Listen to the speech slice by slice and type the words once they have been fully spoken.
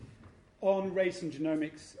on race and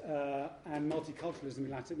genomics and multiculturalism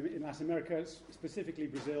in Latin America, specifically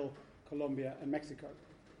Brazil, Colombia, and Mexico.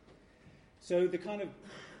 So the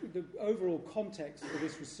overall context for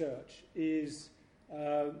this research is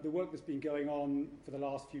the work that's been going on for the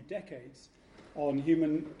last few decades on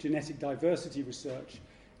human genetic diversity research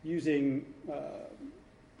using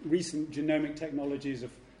recent genomic technologies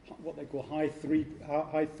of what they call high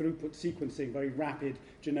throughput sequencing, very rapid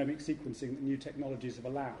genomic sequencing that new technologies have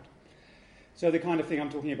allowed. So the kind of thing I'm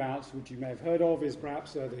talking about, which you may have heard of, is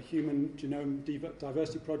perhaps the Human Genome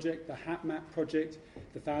Diversity Project, the HapMap project,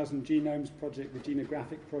 the 1,000 Genomes project, the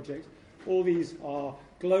Genographic project. All these are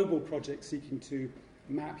global projects seeking to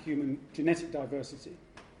map human genetic diversity.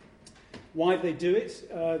 Why do they do it?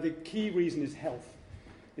 The key reason is health.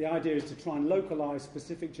 The idea is to try and localize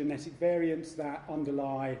specific genetic variants that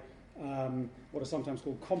underlie what are sometimes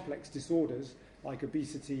called complex disorders, like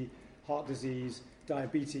obesity, heart disease,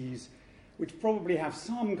 diabetes, which probably have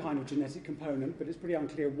some kind of genetic component, but it's pretty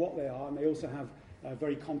unclear what they are, and they also have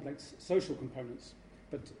very complex social components.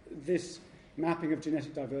 But this mapping of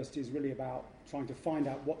genetic diversity is really about trying to find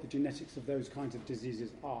out what the genetics of those kinds of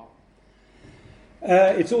diseases are.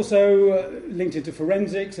 It's also linked into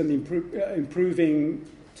forensics and improving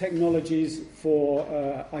technologies for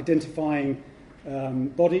identifying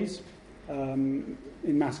bodies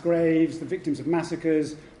in mass graves, the victims of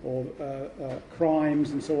massacres or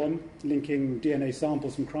crimes and so on, linking DNA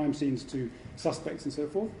samples from crime scenes to suspects and so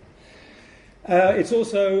forth. It's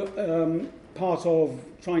also part of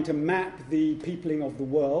trying to map the peopling of the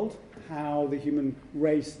world, how the human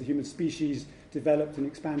race, the human species developed and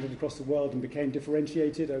expanded across the world and became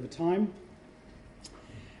differentiated over time.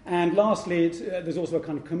 And lastly, there's also a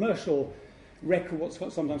kind of commercial, what's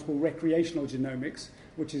sometimes called recreational genomics,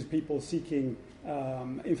 which is people seeking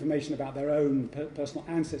information about their own personal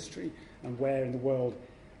ancestry and where in the world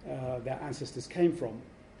their ancestors came from.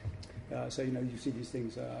 So, you see these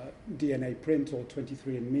things, DNA print or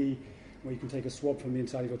 23andMe, where you can take a swab from the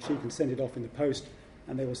inside of your cheek and send it off in the post,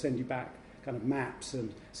 and they will send you back kind of maps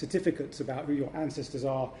and certificates about who your ancestors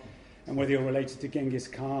are and whether you're related to Genghis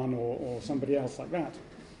Khan or somebody else like that.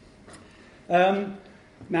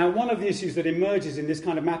 Now, one of the issues that emerges in this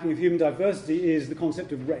kind of mapping of human diversity is the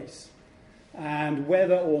concept of race, and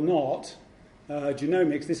whether or not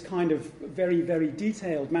genomics, this kind of very, very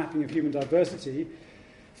detailed mapping of human diversity,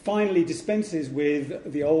 finally dispenses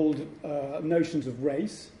with the old notions of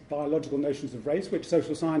race, biological notions of race, which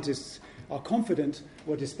social scientists are confident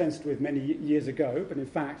were dispensed with many years ago, but in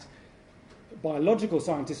fact, biological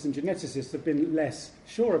scientists and geneticists have been less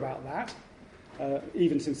sure about that,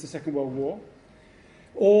 even since the Second World War,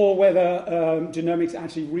 or whether genomics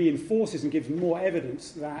actually reinforces and gives more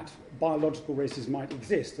evidence that biological races might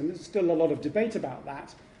exist. And there's still a lot of debate about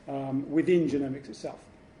that within genomics itself.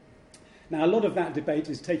 Now, a lot of that debate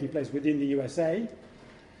is taking place within the USA,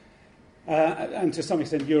 and to some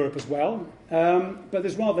extent Europe as well. But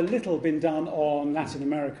there's rather little been done on Latin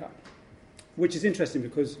America, which is interesting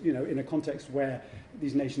because, in a context where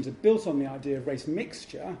these nations are built on the idea of race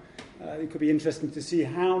mixture, it could be interesting to see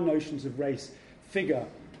how notions of race figure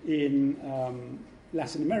in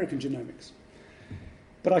Latin American genomics.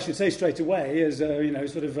 But I should say straight away, as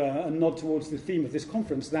sort of a nod towards the theme of this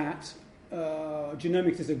conference, that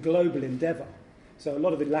genomics is a global endeavor. So a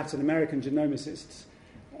lot of the Latin American genomicists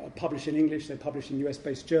publish in English, they publish in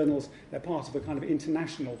US-based journals, they're part of a kind of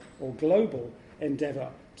international or global endeavor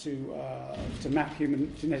to map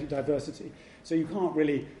human genetic diversity. So you can't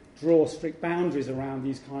really draw strict boundaries around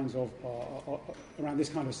these kinds of around this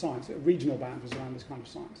kind of science, regional boundaries around this kind of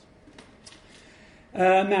science.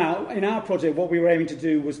 Now, in our project, what we were aiming to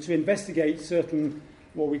do was to investigate certain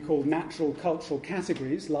what we call natural cultural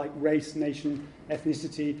categories, like race, nation,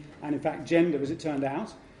 ethnicity, and in fact gender, as it turned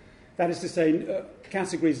out. That is to say,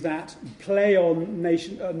 categories that play on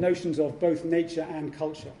notions of both nature and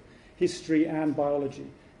culture, history and biology,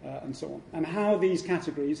 and so on, and how these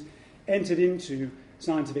categories entered into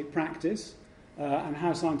scientific practice, and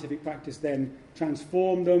how scientific practice then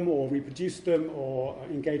transformed them or reproduced them or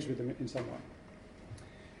engaged with them in some way.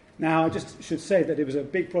 Now, I just should say that it was a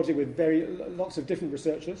big project with lots of different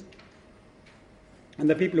researchers, and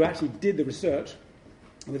the people who actually did the research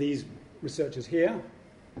were these researchers here,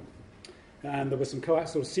 and there were some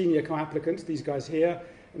sort of senior co-applicants, these guys here,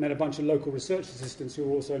 and then a bunch of local research assistants who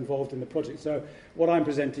were also involved in the project. So what I'm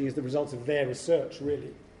presenting is the results of their research,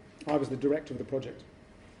 really. I was the director of the project,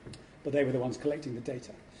 but they were the ones collecting the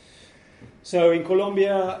data. So in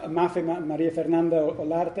Colombia, Maria Fernanda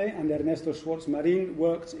Olarte and Ernesto Schwartz Marin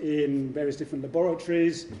worked in various different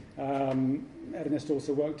laboratories. Ernesto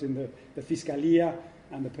also worked in the Fiscalía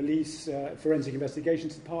and the police forensic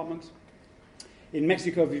investigations department. In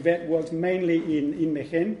Mexico, Vivette works mainly in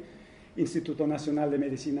INMEGEN, Instituto Nacional de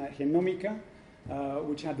Medicina Genómica,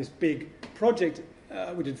 which had this big project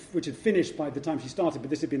which had finished by the time she started, but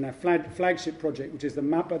this had been their flagship project, which is the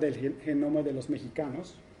Mapa del Genoma de los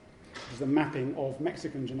Mexicanos, which is the mapping of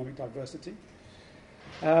Mexican genomic diversity.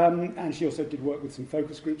 And she also did work with some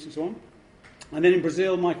focus groups and so on. And then in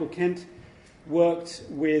Brazil, Michael Kent worked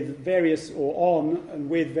with various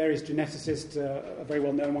geneticists, a very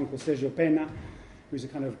well-known one called Sergio Pena, who's a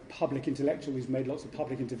kind of public intellectual who's made lots of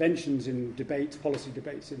public interventions in debates, policy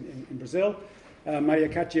debates in Brazil. Maria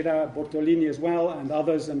Cachira Bortolini as well, and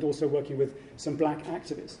others, and also working with some black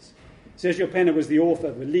activists. Sergio Pena was the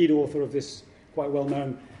lead author of this quite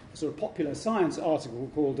well-known sort of popular science article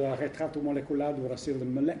called Retrato Molecular do Brasil, the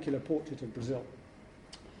molecular portrait of Brazil,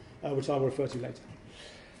 which I will refer to later.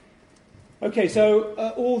 Okay, so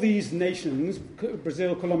all these nations,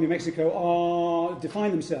 Brazil, Colombia, Mexico, define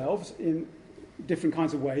themselves in different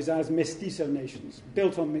kinds of ways as mestizo nations,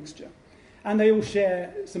 built on mixture. And they all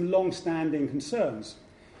share some long-standing concerns.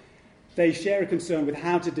 They share a concern with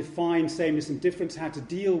how to define sameness and difference, how to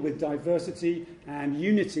deal with diversity and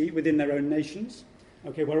unity within their own nations.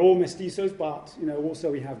 Okay, we're all mestizos, but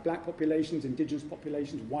also we have black populations, indigenous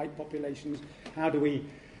populations, white populations. How do we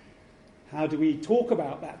talk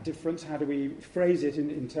about that difference? How do we phrase it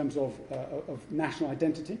in terms of national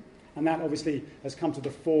identity? And that obviously has come to the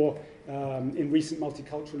fore in recent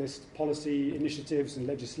multiculturalist policy initiatives and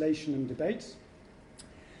legislation and debates.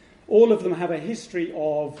 All of them have a history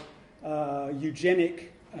of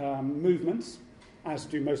eugenic movements, as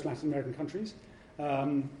do most Latin American countries,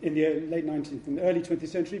 in the late 19th and early 20th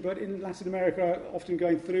century, but in Latin America, often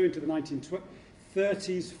going through into the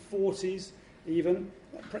 1930s, 40s, even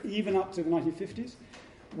up to the 1950s,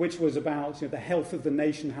 which was about the health of the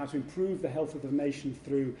nation, how to improve the health of the nation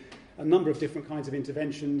through a number of different kinds of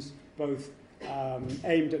interventions, both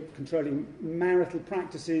aimed at controlling marital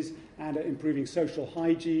practices and at improving social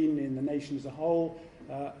hygiene in the nation as a whole,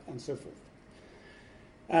 and so forth.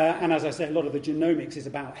 And as I say, a lot of the genomics is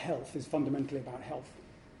about health, is fundamentally about health.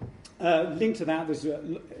 Linked to that, there's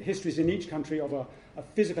histories in each country of a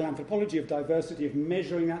physical anthropology of diversity, of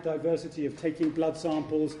measuring that diversity, of taking blood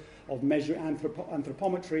samples, of measuring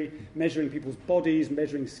anthropometry, measuring people's bodies,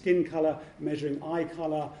 measuring skin colour, measuring eye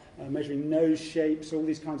colour, measuring nose shapes, all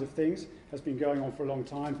these kinds of things, has been going on for a long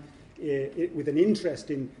time, with an interest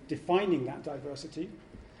in defining that diversity.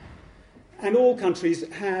 And all countries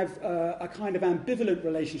have a kind of ambivalent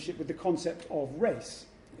relationship with the concept of race.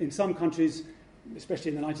 In some countries,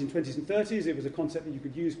 especially in the 1920s and 30s, it was a concept that you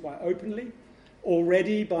could use quite openly.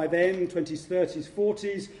 Already by then, 20s, 30s,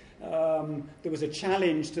 40s, there was a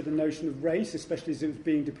challenge to the notion of race, especially as it was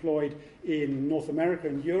being deployed in North America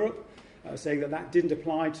and Europe, saying that didn't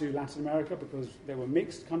apply to Latin America because they were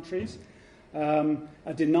mixed countries. A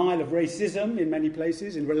denial of racism in many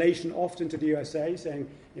places, in relation often to the USA, saying,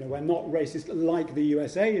 we're not racist like the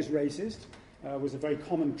USA is racist, was a very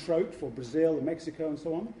common trope for Brazil and Mexico and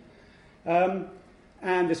so on.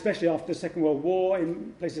 And especially after the Second World War,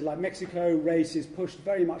 in places like Mexico, race is pushed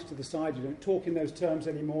very much to the side. You don't talk in those terms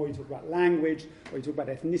anymore. You talk about language, or you talk about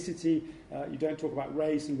ethnicity. You don't talk about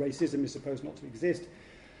race, and racism is supposed not to exist,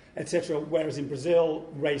 etc. Whereas in Brazil,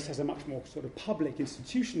 race has a much more sort of public,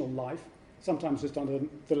 institutional life, sometimes just under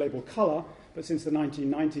the label colour, but since the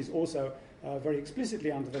 1990s also very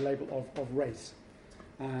explicitly under the label of race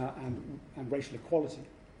and racial equality.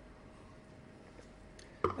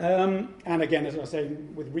 And again, as I was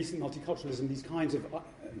saying, with recent multiculturalism, these kinds of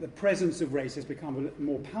the presence of race has become a little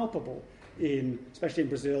more palpable especially in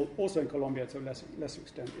Brazil, also in Colombia, to a lesser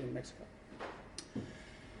extent in Mexico.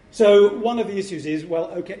 So one of the issues is,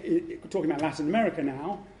 talking about Latin America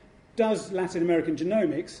now, does Latin American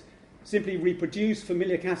genomics simply reproduce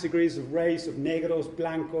familiar categories of race, of negros,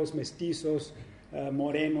 blancos, mestizos,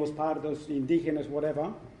 morenos, pardos, indígenas,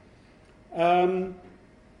 whatever?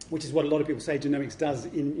 Which is what a lot of people say genomics does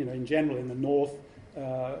in general in the north,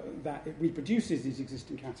 that it reproduces these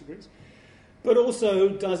existing categories. But also,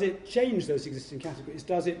 does it change those existing categories?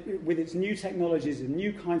 Does it, with its new technologies and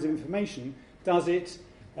new kinds of information, does it,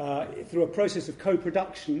 through a process of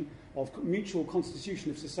co-production, of mutual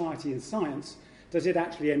constitution of society and science, does it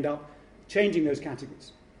actually end up changing those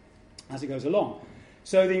categories as it goes along?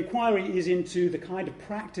 So the inquiry is into the kind of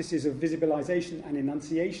practices of visibilization and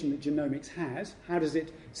enunciation that genomics has. How does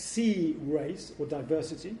it see race or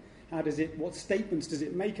diversity? What statements does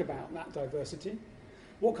it make about that diversity?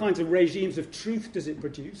 What kinds of regimes of truth does it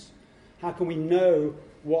produce? How can we know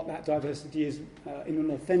what that diversity is in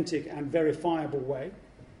an authentic and verifiable way?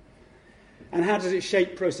 And how does it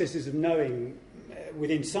shape processes of knowing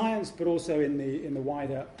within science, but also in the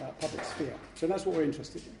wider public sphere. So that's what we're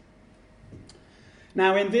interested in.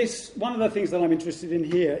 Now, in this, one of the things that I'm interested in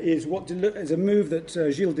here is is a move that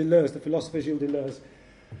Gilles Deleuze, the philosopher Gilles Deleuze,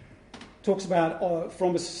 talks about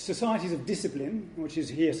from societies of discipline, which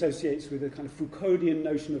he associates with a kind of Foucauldian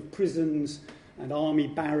notion of prisons and army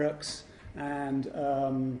barracks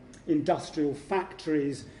and industrial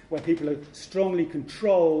factories where people are strongly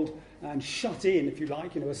controlled and shut in, if you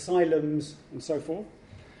like, asylums and so forth,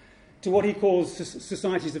 to what he calls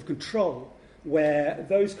societies of control, where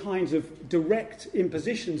those kinds of direct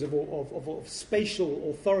impositions of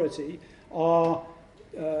spatial authority are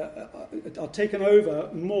taken over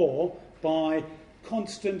more by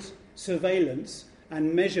constant surveillance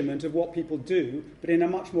and measurement of what people do, but in a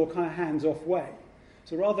much more kind of hands-off way.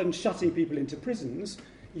 So rather than shutting people into prisons,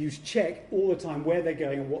 you check all the time where they're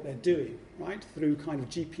going and what they're doing, right? Through kind of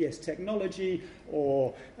GPS technology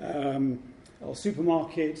or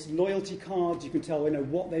supermarkets, loyalty cards. You can tell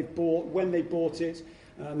what they've bought, when they bought it.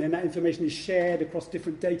 Then that information is shared across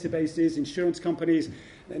different databases, insurance companies,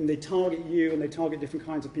 and they target you and they target different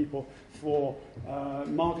kinds of people for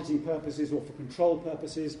marketing purposes or for control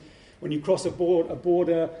purposes. When you cross a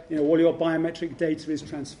border, all your biometric data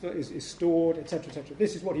is stored, etc., etc.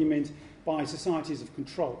 This is what he meant by societies of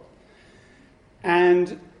control.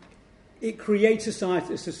 And it creates a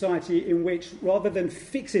society in which, rather than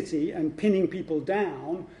fixity and pinning people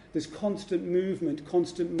down, there's constant movement,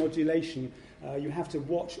 constant modulation. You have to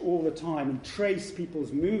watch all the time and trace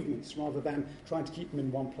people's movements rather than trying to keep them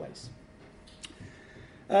in one place.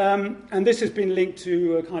 And this has been linked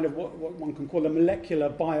to a kind of what one can call a molecular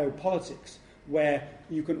biopolitics, where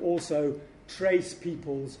you can also trace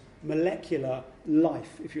people's molecular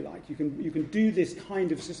life, if you like. You can do this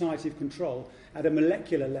kind of society of control at a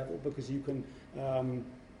molecular level because you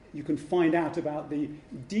can find out about the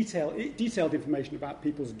detailed information about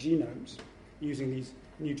people's genomes using these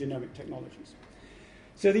new genomic technologies.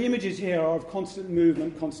 So the images here are of constant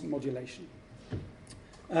movement, constant modulation.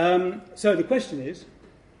 So the question is,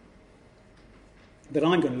 that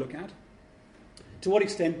I'm going to look at, to what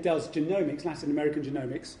extent does genomics, Latin American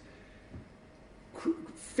genomics,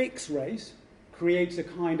 fix race, creates a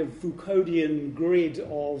kind of Foucauldian grid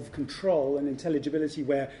of control and intelligibility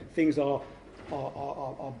where things are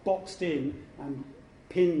boxed in and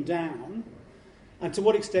pinned down, and to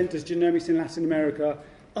what extent does genomics in Latin America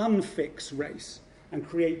unfix race and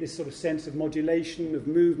create this sort of sense of modulation, of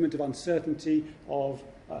movement, of uncertainty, of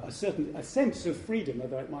a sense of freedom,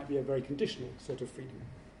 although it might be a very conditional sort of freedom.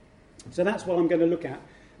 So that's what I'm going to look at.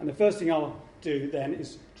 And the first thing I'll do then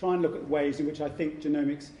is try and look at ways in which I think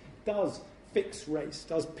genomics does fix race,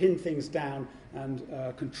 does pin things down and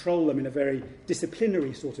control them in a very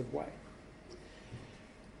disciplinary sort of way.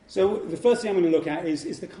 So the first thing I'm going to look at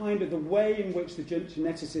is the way in which the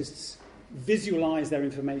geneticists visualize their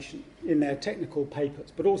information in their technical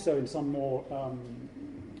papers, but also in some more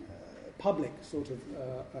public sort of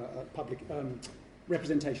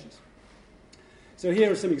representations. So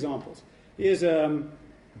here are some examples. Here's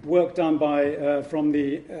work done from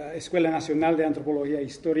the Escuela Nacional de Antropología y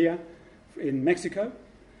Historia in Mexico.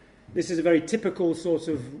 This is a very typical sort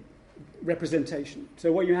of representation.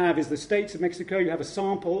 So what you have is the states of Mexico. You have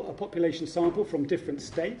a population sample from different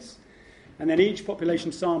states, and then each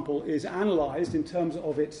population sample is analysed in terms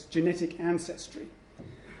of its genetic ancestry.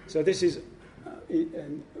 So this is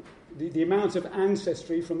the amount of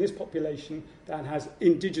ancestry from this population that has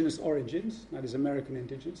indigenous origins, that is American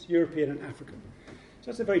indigenous, European and African. So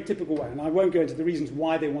that's a very typical way, and I won't go into the reasons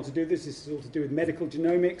why they want to do this. This is all to do with medical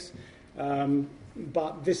genomics,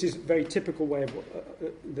 but this is a very typical way of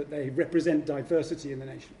that they represent diversity in the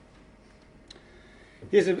nation.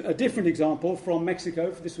 Here's a different example from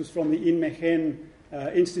Mexico. This was from the UCL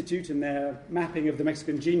Institute and their mapping of the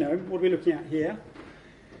Mexican genome. What are we looking at here?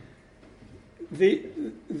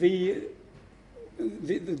 The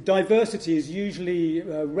diversity is usually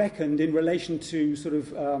reckoned in relation to sort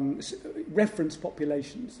of reference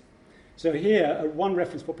populations. So here, one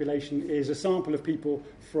reference population is a sample of people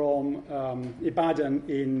from Ibadan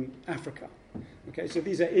in Africa. Okay, so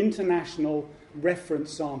these are international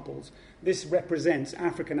reference samples. This represents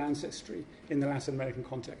African ancestry in the Latin American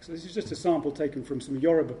context. So this is just a sample taken from some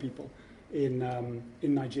Yoruba people in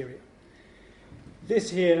Nigeria.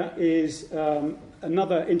 This here is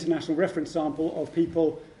another international reference sample of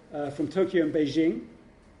people from Tokyo and Beijing,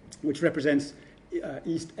 which represents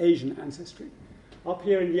East Asian ancestry. Up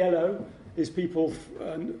here in yellow is people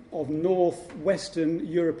of northwestern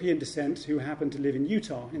European descent who happen to live in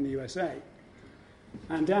Utah in the USA.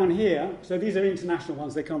 And down here, so these are international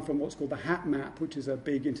ones. They come from what's called the HAP map, which is a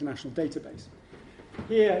big international database.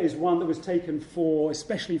 here is one that was taken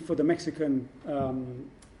especially for the Mexican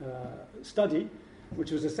study,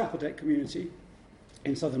 which was a Zapotec community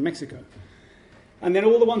in southern Mexico. And then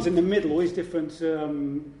all the ones in the middle, all these different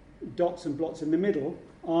dots and blots in the middle,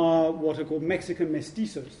 are what are called Mexican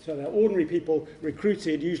mestizos. So they're ordinary people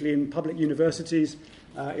recruited, usually in public universities,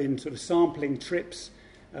 in sort of sampling trips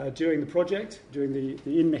during the project, during the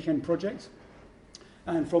INMEGEN project,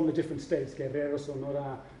 and from the different states, Guerrero,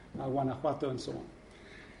 Sonora, Guanajuato, and so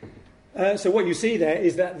on. So what you see there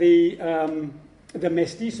is that the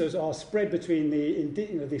mestizos are spread between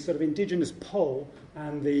the sort of indigenous pole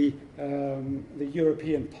and the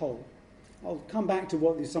European pole. I'll come back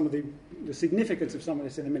to some of the significance of some of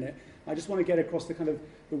this in a minute. I just want to get across the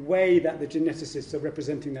way that the geneticists are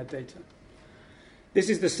representing that data. This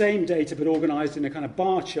is the same data but organized in a kind of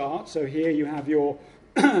bar chart. So here you have your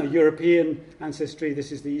European ancestry,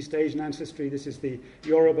 this is the East Asian ancestry, this is the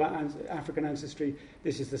Yoruba African ancestry,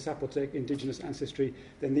 this is the Zapotec indigenous ancestry,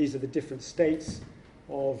 then these are the different states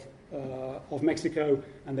of Mexico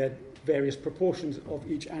and their various proportions of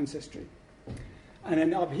each ancestry. And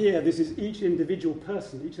then up here, this is each individual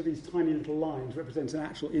person. Each of these tiny little lines represents an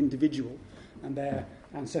actual individual and their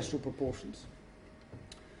ancestral proportions.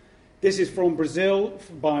 This is from Brazil,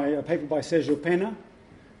 by a paper by Sergio Pena.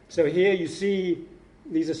 So here you see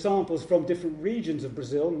these are samples from different regions of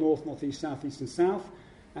Brazil, north, northeast, southeast, and south.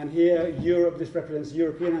 And here, Europe, this represents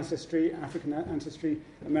European ancestry, African ancestry,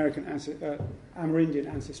 Amerindian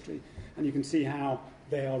ancestry. And you can see how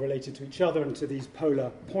they are related to each other and to these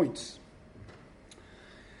polar points.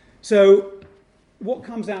 So what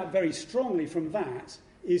comes out very strongly from that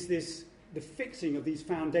is the fixing of these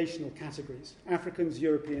foundational categories. Africans,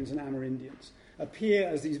 Europeans, and Amerindians appear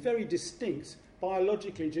as these very distinct,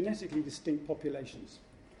 biologically, genetically distinct populations.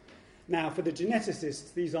 Now, for the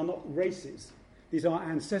geneticists, these are not races. These are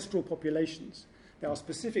ancestral populations. They are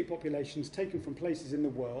specific populations taken from places in the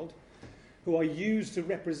world who are used to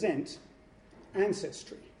represent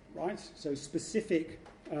ancestry, right? So specific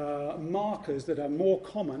markers that are more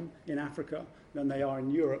common in Africa than they are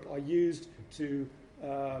in Europe are used to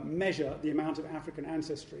measure the amount of African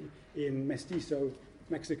ancestry in mestizo,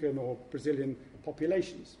 Mexican or Brazilian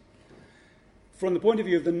populations. From the point of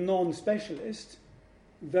view of the non-specialist,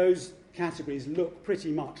 those categories look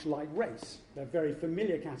pretty much like race. They're very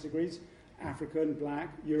familiar categories: African, black,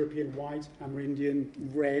 European, white, Amerindian,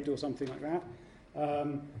 red, or something like that.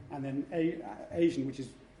 And then Asian, which is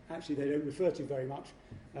actually they don't refer to very much,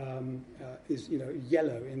 is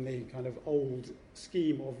yellow in the kind of old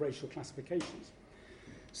scheme of racial classifications.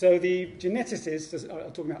 So the geneticists are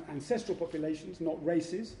talking about ancestral populations, not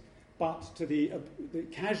races, but to the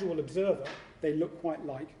casual observer, they look quite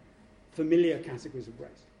like familiar categories of race.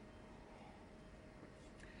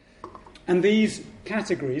 And these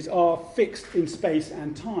categories are fixed in space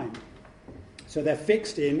and time. So they're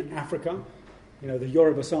fixed in Africa, the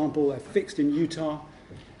Yoruba sample, they're fixed in Utah,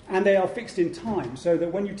 and they are fixed in time, so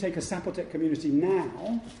that when you take a Zapotec community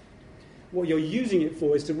now, what you're using it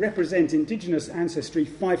for is to represent indigenous ancestry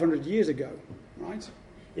 500 years ago, right?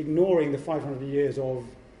 Ignoring the 500 years of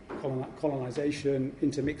colonization,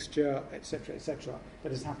 intermixture, etc.,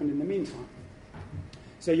 that has happened in the meantime.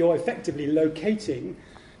 So you're effectively locating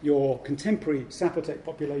your contemporary Zapotec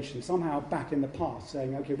population somehow back in the past,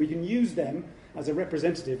 saying, okay, we can use them as a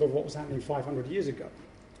representative of what was happening 500 years ago.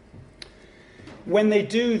 When they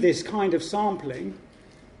do this kind of sampling,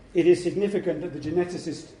 it is significant that the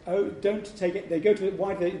geneticists don't take it. They go to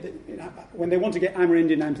when they want to get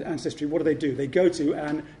Amerindian ancestry, what do? They go to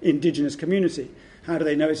an indigenous community. How do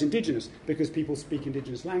they know it's indigenous? Because people speak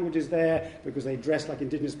indigenous languages there, because they dress like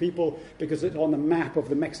indigenous people, because it's on the map of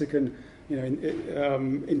the Mexican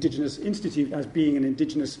Indigenous Institute as being an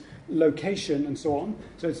indigenous location and so on.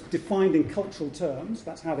 So it's defined in cultural terms.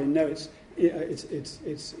 That's how they know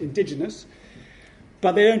it's indigenous.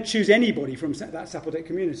 But they don't choose anybody from that Zapotec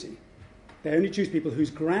community. They only choose people whose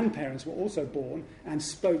grandparents were also born and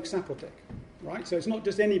spoke Zapotec, right? So it's not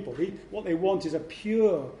just anybody. What they want is a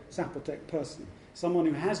pure Zapotec person, someone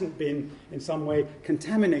who hasn't been in some way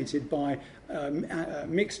contaminated by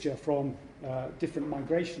mixture from different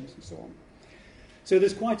migrations and so on. So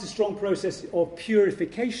there's quite a strong process of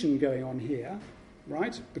purification going on here,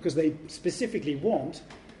 right? Because they specifically want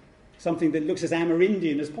something that looks as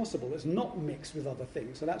Amerindian as possible, that's not mixed with other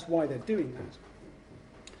things. So that's why they're doing that.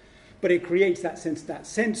 But it creates that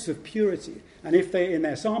sense of purity. And if they, in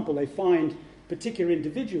their sample, they find particular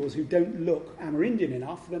individuals who don't look Amerindian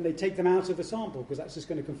enough, then they take them out of the sample, because that's just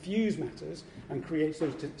going to confuse matters and create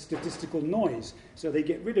sort of statistical noise. So they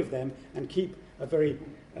get rid of them and keep a very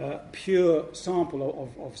pure sample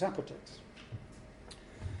of Zapotecs.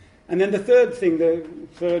 And then the fourth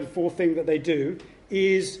thing that they do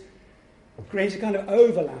is create a kind of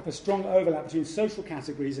overlap, a strong overlap between social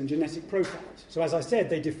categories and genetic profiles. So as I said,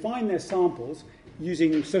 they define their samples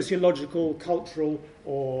using sociological, cultural,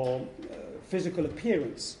 or physical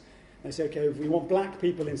appearance. They say, okay, if we want black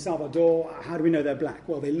people in Salvador, how do we know they're black?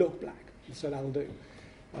 Well, they look black, so that'll do.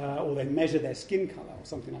 Or they measure their skin colour or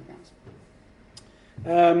something like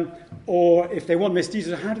that. Or if they want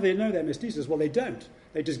mestizos, how do they know they're mestizos? Well, they don't.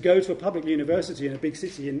 They just go to a public university in a big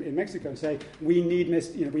city in Mexico and say, we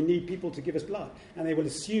need people to give us blood. And they will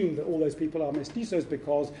assume that all those people are mestizos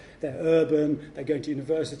because they're urban, they're going to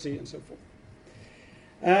university, and so forth.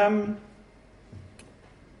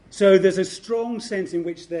 So there's a strong sense in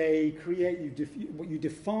which they you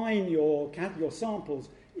define your samples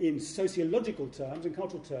in sociological terms and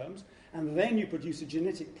cultural terms, and then you produce a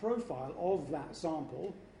genetic profile of that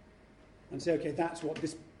sample and say, okay, that's what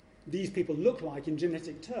these people look like in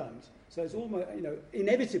genetic terms. So it's almost,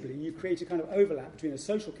 inevitably you create a kind of overlap between a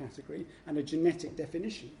social category and a genetic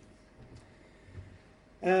definition.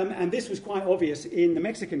 And this was quite obvious in the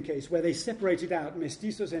Mexican case, where they separated out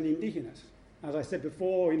mestizos and indígenas. As I said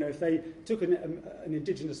before, if they took an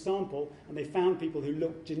indigenous sample and they found people who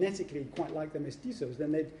looked genetically quite like the mestizos,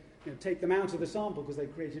 then they'd take them out of the sample because they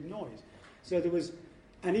created noise. So there was,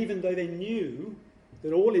 and even though they knew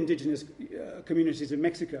that all indigenous communities in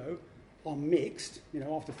Mexico are mixed,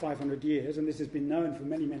 after 500 years, and this has been known for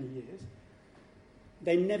many, many years,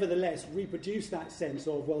 they nevertheless reproduce that sense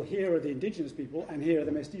of, well, here are the indigenous people and here are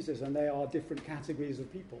the mestizos, and they are different categories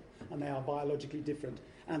of people, and they are biologically different.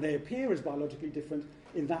 And they appear as biologically different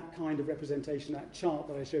in that kind of representation, that chart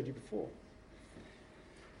that I showed you before.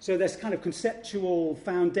 So this kind of conceptual,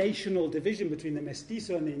 foundational division between the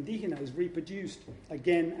mestizo and the indígena is reproduced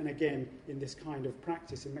again and again in this kind of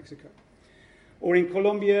practice in Mexico. Or in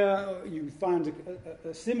Colombia, you find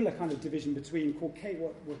a similar kind of division between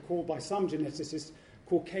what were called by some geneticists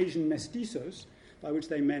Caucasian mestizos, by which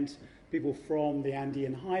they meant people from the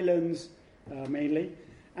Andean highlands mainly,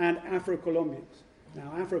 and Afro-Colombians.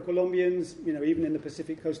 Now, Afro-Colombians, even in the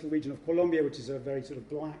Pacific coastal region of Colombia, which is a very sort of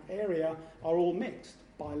black area, are all mixed,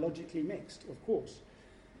 biologically mixed, of course.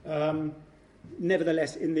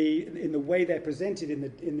 Nevertheless, in the way they're presented in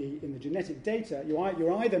the genetic data,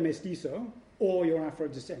 you're either mestizo or you're Afro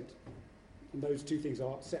descent, and those two things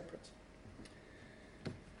are separate.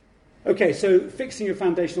 Okay, so fixing of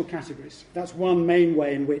foundational categories. That's one main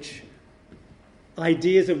way in which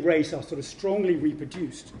ideas of race are sort of strongly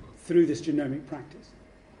reproduced through this genomic practice.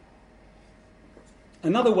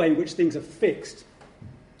 Another way in which things are fixed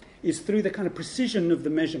is through the kind of precision of the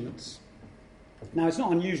measurements. Now, it's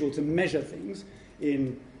not unusual to measure things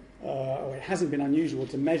or it hasn't been unusual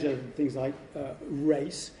to measure things like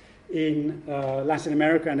race in Latin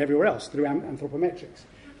America and everywhere else through anthropometrics.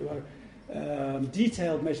 There are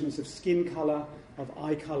detailed measurements of skin colour, of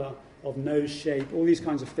eye colour, of nose shape, all these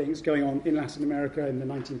kinds of things going on in Latin America in the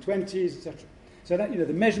 1920s, etc. So that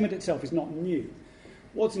the measurement itself is not new.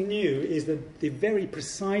 What's new is the very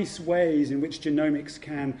precise ways in which genomics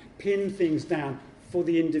can pin things down for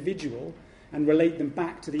the individual and relate them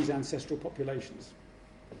back to these ancestral populations.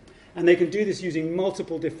 And they can do this using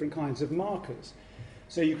multiple different kinds of markers.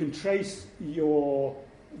 So you can trace your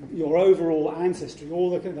overall ancestry, all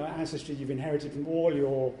the ancestry you've inherited from all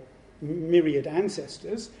your myriad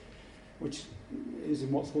ancestors, which is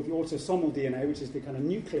in what's called the autosomal DNA, which is the kind of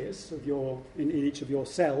nucleus of in each of your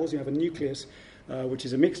cells. You have a nucleus, which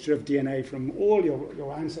is a mixture of DNA from all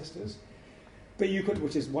your ancestors,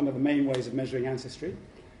 which is one of the main ways of measuring ancestry.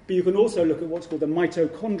 But you can also look at what's called the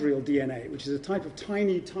mitochondrial DNA, which is a type of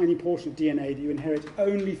tiny, tiny portion of DNA that you inherit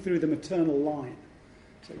only through the maternal line.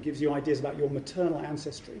 So it gives you ideas about your maternal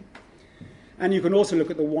ancestry. And you can also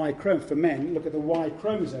look at the Y chromosome. For men, look at the Y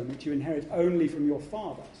chromosome, which you inherit only from your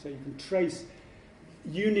father. So you can trace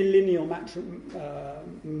unilineal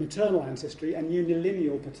maternal ancestry and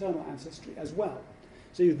unilineal paternal ancestry as well.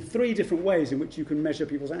 So you have three different ways in which you can measure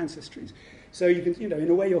people's ancestries. So you can, in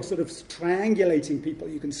a way, you're sort of triangulating people.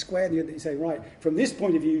 You can square you say, right, from this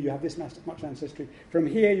point of view, you have this much ancestry. From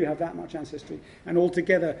here, you have that much ancestry. And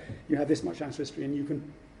altogether, you have this much ancestry. And you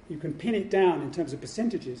can pin it down in terms of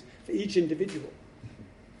percentages for each individual.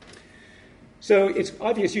 So I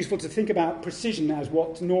think it's useful to think about precision as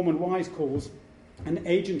what Norman Wise calls an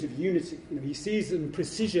agent of unity. He sees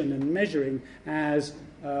precision and measuring as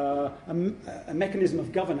a mechanism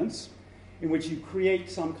of governance in which you create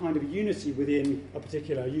some kind of unity within a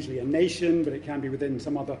particular, usually a nation, but it can be within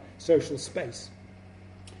some other social space.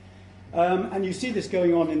 And you see this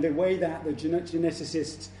going on in the way that the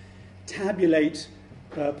geneticists tabulate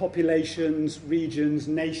populations, regions,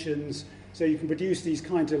 nations, So you can produce these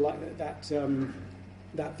kind of like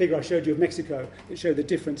that figure I showed you of Mexico that showed the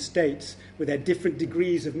different states with their different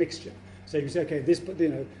degrees of mixture. So you can say, okay, this,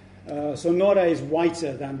 Sonora is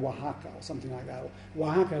whiter than Oaxaca or something like that.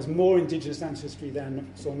 Oaxaca has more indigenous ancestry than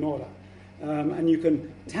Sonora. And you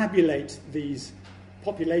can tabulate these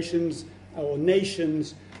populations or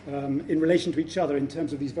nations in relation to each other in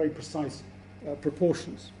terms of these very precise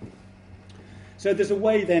proportions. So there's a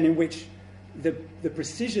way then in which the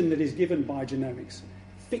precision that is given by genomics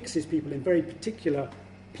fixes people in very particular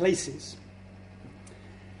places.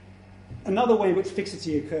 Another way in which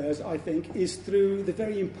fixity occurs, I think, is through the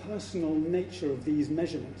very impersonal nature of these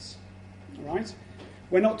measurements. All right?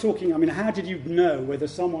 We're not talking, I mean, how did you know whether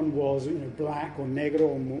someone was black or negro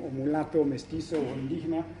or mulatto or mestizo or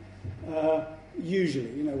indígena?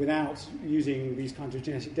 Usually, without using these kinds of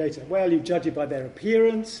genetic data. Well, you judge it by their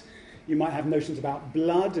appearance. You might have notions about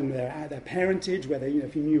blood and their parentage, whether,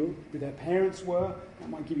 if you knew who their parents were, that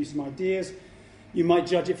might give you some ideas. You might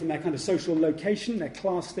judge it from their kind of social location, their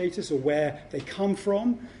class status, or where they come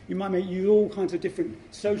from. You might use all kinds of different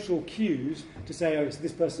social cues to say, oh, so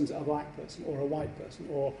this person's a black person, or a white person,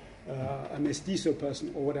 or a mestizo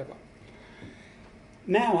person, or whatever.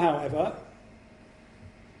 Now, however,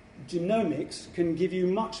 genomics can give you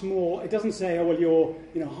much more. It doesn't say, oh, well, you're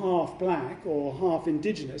half black or half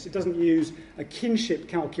indigenous. It doesn't use a kinship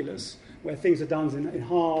calculus where things are done in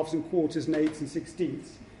halves and quarters and eighths and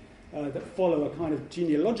sixteenths that follow a kind of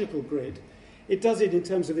genealogical grid. It does it in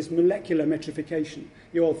terms of this molecular metrification.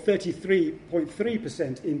 You're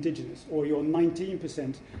 33.3% indigenous, or you're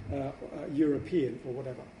 19% European, or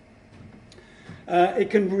whatever. It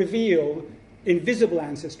can reveal invisible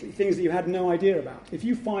ancestry, things that you had no idea about. If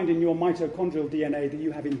you find in your mitochondrial DNA that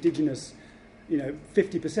you have indigenous,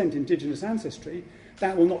 50% indigenous ancestry,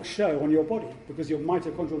 that will not show on your body because your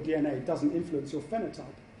mitochondrial DNA doesn't influence your phenotype.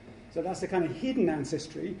 So that's the kind of hidden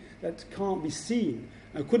ancestry that can't be seen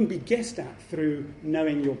and couldn't be guessed at through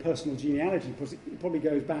knowing your personal genealogy, because it probably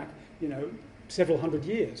goes back, several hundred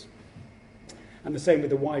years. And the same with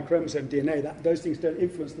the Y chromosome DNA. Those things don't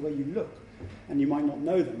influence the way you look, and you might not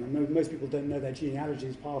know them. And most people don't know their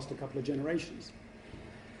genealogies past a couple of generations.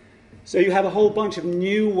 So you have a whole bunch of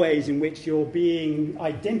new ways in which you're being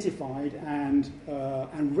identified and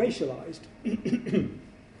racialized.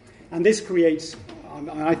 And this creates,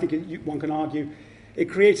 I think one can argue, it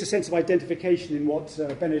creates a sense of identification in what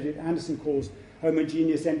Benedict Anderson calls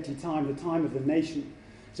homogeneous empty time, the time of the nation.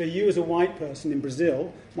 So you as a white person in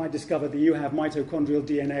Brazil might discover that you have mitochondrial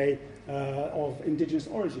DNA of indigenous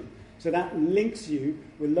origin. So that links you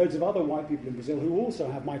with loads of other white people in Brazil who also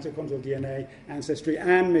have mitochondrial DNA ancestry,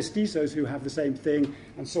 and mestizos who have the same thing,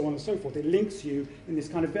 and so on and so forth. It links you in this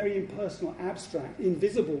kind of very impersonal, abstract,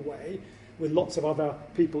 invisible way with lots of other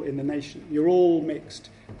people in the nation. You're all mixed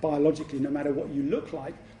biologically, no matter what you look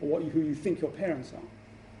like or who you think your parents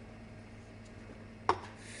are.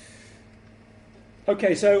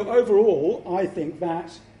 Okay, so overall, I think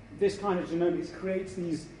that this kind of genomics creates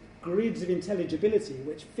these grids of intelligibility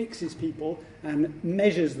which fixes people and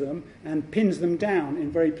measures them and pins them down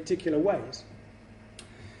in very particular ways.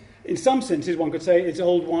 In some senses, one could say it's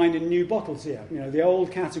old wine in new bottles here. The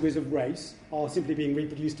old categories of race are simply being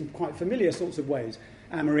reproduced in quite familiar sorts of ways.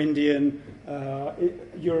 Amerindian,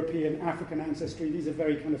 European, African ancestry, these are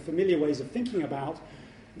very kind of familiar ways of thinking about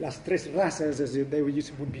las tres razas, as they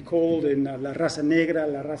would be called in la raza negra,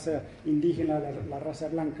 la raza indígena, la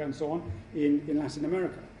raza blanca, and so on in Latin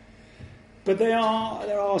America. But there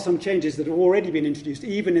are some changes that have already been introduced,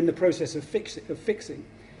 even in the process of fixing.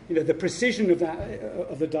 The precision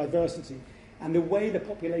of the diversity and the way the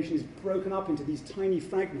population is broken up into these tiny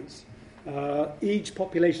fragments. Each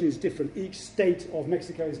population is different. Each state of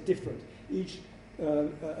Mexico is different. Each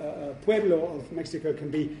pueblo of Mexico can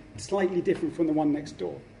be slightly different from the one next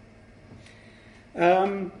door.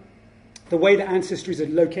 The way that ancestries are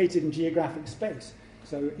located in geographic space.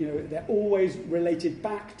 So, they're always related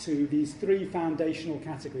back to these three foundational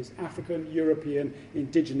categories: African, European,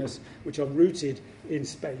 indigenous, which are rooted in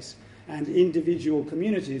space. And individual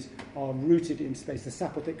communities are rooted in space. The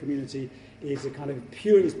Zapotec community is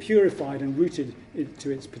is purified and rooted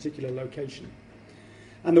into its particular location.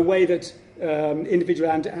 And the way that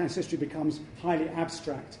individual ancestry becomes highly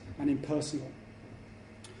abstract and impersonal.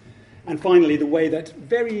 And finally, the way that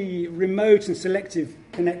very remote and selective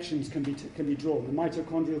connections can be drawn. The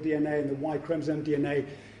mitochondrial DNA and the Y chromosome DNA,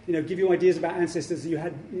 give you ideas about ancestors that you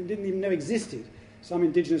didn't even know existed. Some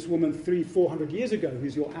indigenous woman 300-400 years ago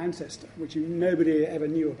who's your ancestor, which nobody ever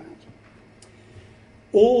knew about.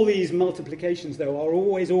 All these multiplications, though, are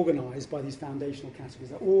always organized by these foundational categories.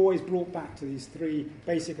 They're always brought back to these three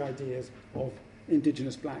basic ideas of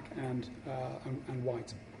indigenous, black, and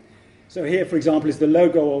white. So here, for example, is the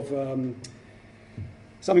logo of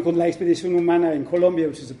something called La Expedición Humana in Colombia,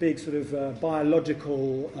 which is a big sort of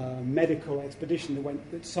biological, medical expedition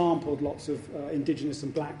that sampled lots of indigenous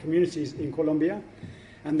and black communities in Colombia.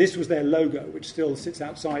 And this was their logo, which still sits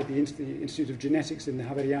outside the Institute of Genetics in the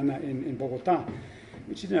Javeriana in Bogotá,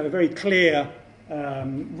 which is a very clear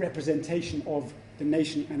representation of the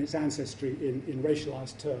nation and its ancestry in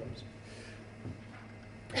racialized terms.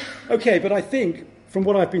 Okay, but I think, from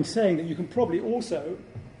what I've been saying, that you can probably also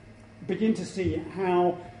begin to see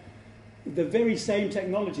how the very same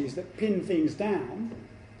technologies that pin things down,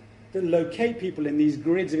 that locate people in these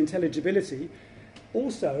grids of intelligibility,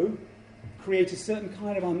 also create a certain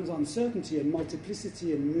kind of uncertainty and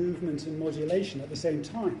multiplicity and movement and modulation at the same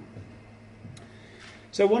time.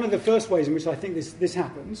 So one of the first ways in which I think this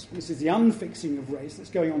happens, this is the unfixing of race that's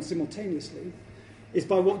going on simultaneously, is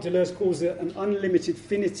by what Deleuze calls an unlimited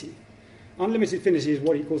finity. Unlimited finity is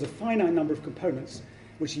what he calls a finite number of components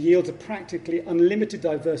which yields a practically unlimited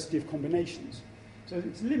diversity of combinations. So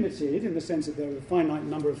it's limited in the sense that there are a finite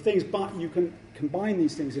number of things, but you can combine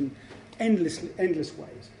these things in endless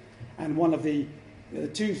ways. And one of the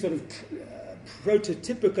two sort of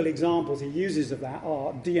prototypical examples he uses of that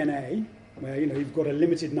are DNA, where you've got a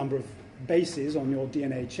limited number of bases on your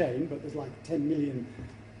DNA chain, but there's like 10 million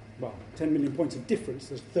points of difference.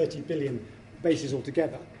 There's 30 billion bases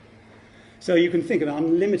altogether. So you can think of an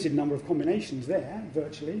unlimited number of combinations there,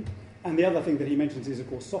 virtually. And the other thing that he mentions is, of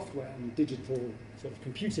course, software and digital sort of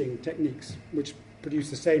computing techniques, which produce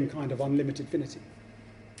the same kind of unlimited finity.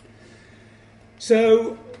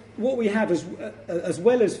 So what we have, as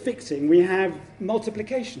well as fixing, we have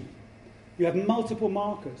multiplication. You have multiple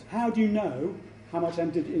markers. How do you know how much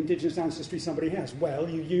indigenous ancestry somebody has? Well,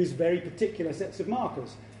 you use very particular sets of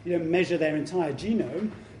markers. You don't measure their entire genome.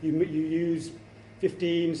 You use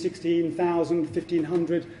 15, 16,000,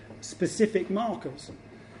 1,500 specific markers.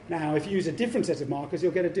 Now, if you use a different set of markers,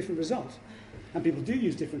 you'll get a different result. And people do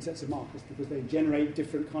use different sets of markers because they generate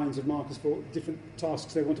different kinds of markers for different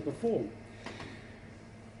tasks they want to perform.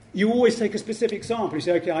 You always take a specific sample. You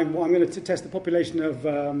say, okay, I'm going to test the population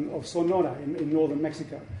of Sonora in northern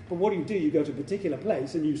Mexico. But what do? You go to a particular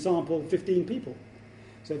place and you sample 15 people.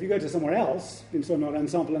 So if you go to somewhere else in Sonora and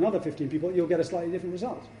sample another 15 people, you'll get a slightly different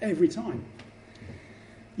result every time.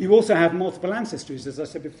 You also have multiple ancestries, as I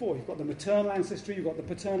said before. You've got the maternal ancestry, you've got the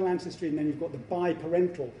paternal ancestry, and then you've got the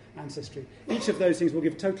biparental ancestry. Each of those things will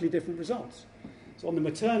give totally different results. So on the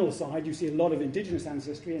maternal side, you see a lot of indigenous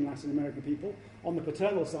ancestry in Latin American people. On the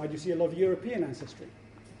paternal side, you see a lot of European ancestry.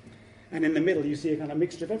 And in the middle, you see a kind of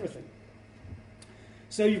mixture of everything.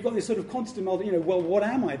 So you've got this sort of constant, well, what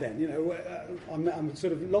am I then? I'm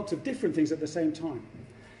sort of lots of different things at the same time.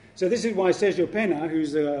 So this is why Sergio Pena,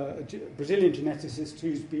 who's a Brazilian geneticist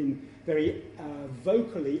who's been very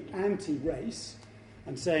vocally anti-race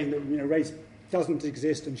and saying that race doesn't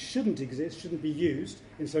exist and shouldn't be used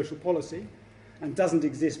in social policy, and doesn't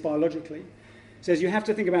exist biologically, says you have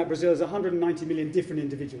to think about Brazil as 190 million different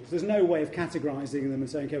individuals. There's no way of categorizing them and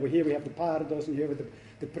saying, okay, well, here we have the Pardos, and here we have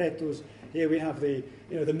the Pretos, here we have the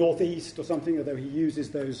Northeast or something, although he uses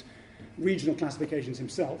those regional classifications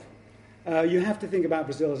himself. You have to think about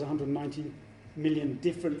Brazil as 190 million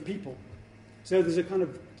different people. So there's a kind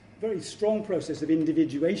of very strong process of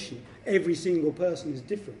individuation. Every single person is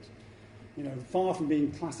different. Far from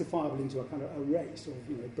being classifiable into a kind of a race or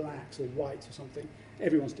blacks or whites or something.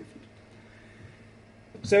 Everyone's different.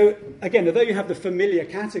 So again, although you have the familiar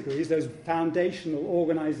categories, those foundational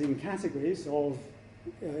organizing categories of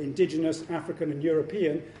indigenous, African, and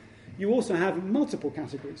European, you also have multiple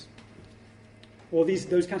categories. Or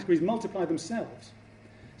those categories multiply themselves.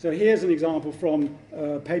 So here's an example from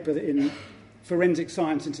a paper in Forensic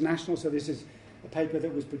Science International. So this is a paper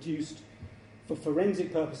that was produced for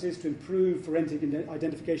forensic purposes to improve forensic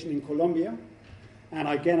identification in Colombia. And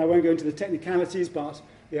again, I won't go into the technicalities, but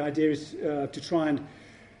the idea is to try and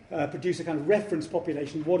produce a kind of reference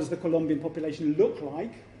population. What does the Colombian population look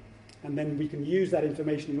like? And then we can use that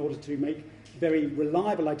information in order to make very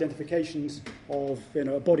reliable identifications of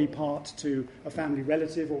a body part to a family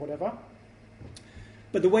relative or whatever.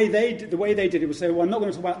 But the way they did it was say, well, I'm not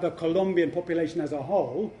going to talk about the Colombian population as a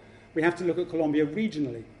whole. We have to look at Colombia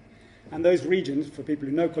regionally. And those regions, for people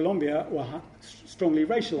who know Colombia, were strongly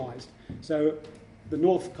racialized. So the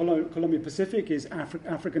North Colombian Pacific is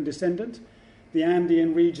African descendant. The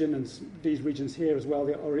Andean region, and these regions here as well,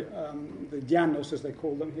 the Llanos, as they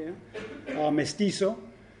call them here, are mestizo.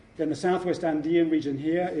 Then the Southwest Andean region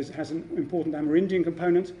here has an important Amerindian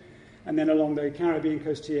component. And then along the Caribbean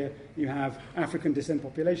coast here, you have African descent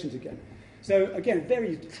populations again. So again,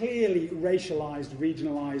 very clearly racialized,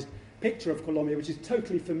 regionalized picture of Colombia, which is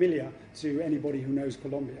totally familiar to anybody who knows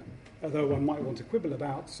Colombia, although one might want to quibble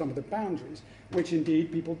about some of the boundaries, which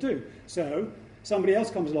indeed people do. So somebody else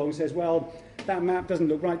comes along and says, well, that map doesn't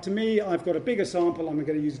look right to me, I've got a bigger sample, I'm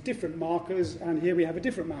going to use different markers, and here we have a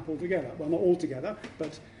different map altogether. Well, not altogether,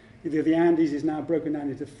 but the Andes is now broken down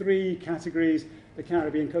into 3 categories, the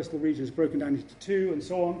Caribbean coastal region is broken down into 2, and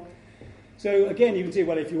so on. So again, you can see,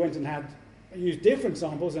 well, if you went and had used different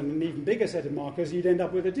samples and an even bigger set of markers, you'd end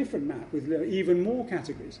up with a different map with even more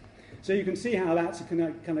categories. So you can see how that's a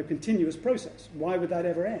kind of continuous process. Why would that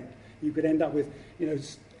ever end? You could end up with,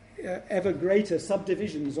 ever greater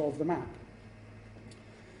subdivisions of the map.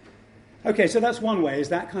 Okay, so that's one way, is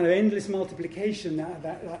that kind of endless multiplication,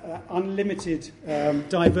 that unlimited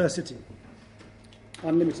diversity,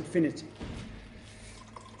 unlimited finity.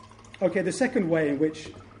 Okay, the second way in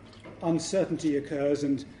which uncertainty occurs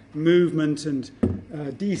and movement and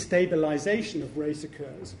destabilization of race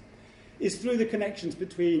occurs is through the connections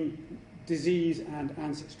between disease and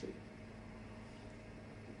ancestry.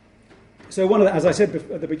 So as I said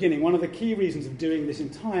at the beginning, one of the key reasons of doing this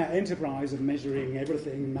entire enterprise of measuring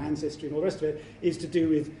everything, ancestry and all the rest of it, is to do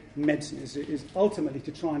with medicine. Is ultimately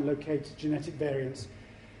to try and locate genetic variants,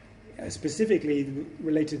 specifically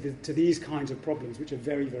related to these kinds of problems, which are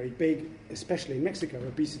very, very big, especially in Mexico.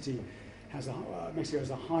 Mexico has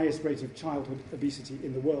the highest rate of childhood obesity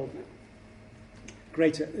in the world now,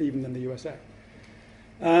 greater even than the USA.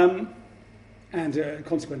 And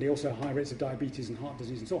consequently also high rates of diabetes and heart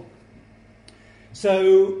disease and so on.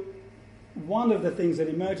 So one of the things that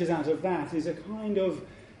emerges out of that is a kind of,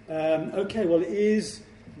 is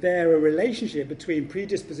there a relationship between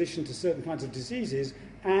predisposition to certain kinds of diseases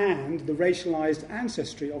and the racialized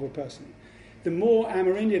ancestry of a person? The more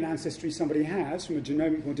Amerindian ancestry somebody has, from a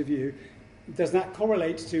genomic point of view, does that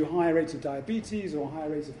correlate to higher rates of diabetes or higher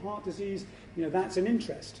rates of heart disease? That's an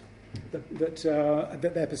interest that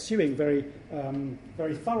they're pursuing very,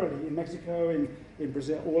 very thoroughly in Mexico, in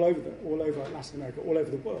Brazil, all over Latin America, all over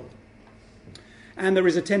the world. And there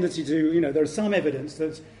is a tendency to, there is some evidence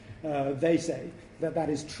that they say that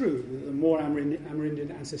is true. The more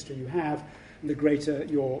Amerindian ancestry you have, the greater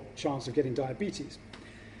your chance of getting diabetes.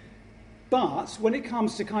 But when it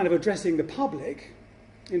comes to kind of addressing the public,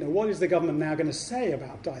 what is the government now going to say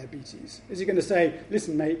about diabetes? Is it going to say,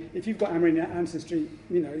 listen, mate, if you've got Amerindian ancestry,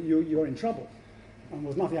 you're in trouble, and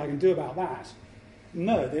there's nothing I can do about that?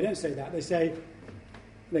 No, they don't say that.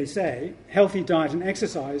 They say healthy diet and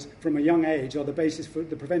exercise from a young age are the basis for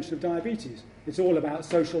the prevention of diabetes. It's all about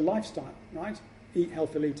social lifestyle, right? Eat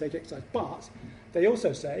healthily, take exercise. But they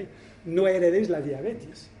also say, no heredes la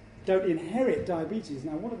diabetes. Don't inherit diabetes.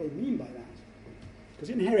 Now, what do they mean by that? Because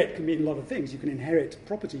inherit can mean a lot of things. You can inherit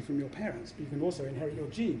property from your parents, but you can also inherit your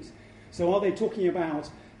genes. So are they talking about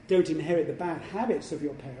don't inherit the bad habits of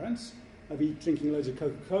your parents, of drinking loads of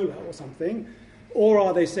Coca-Cola or something? Or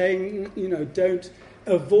are they saying, don't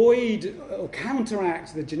avoid or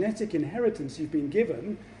counteract the genetic inheritance you've been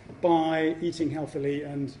given by eating healthily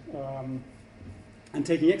and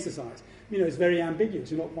taking exercise? It's very ambiguous.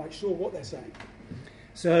 You're not quite sure what they're saying.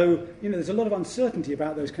 So, there's a lot of uncertainty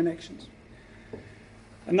about those connections.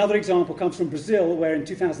 Another example comes from Brazil, where in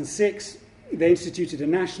 2006 they instituted a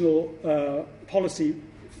national policy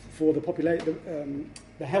for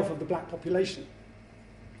the health of the black population,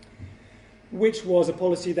 which was a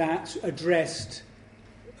policy that addressed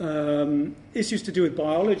issues to do with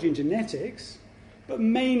biology and genetics, but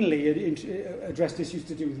mainly addressed issues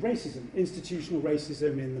to do with racism, institutional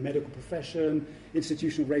racism in the medical profession,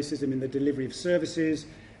 institutional racism in the delivery of services,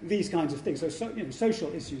 these kinds of things, so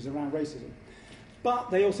social issues around racism.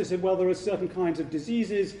 But they also said, well, there are certain kinds of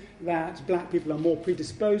diseases that black people are more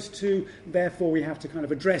predisposed to, therefore we have to kind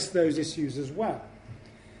of address those issues as well.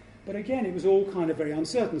 But again, it was all kind of very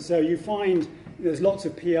uncertain. So you find there's lots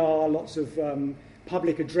of PR, lots of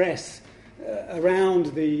public address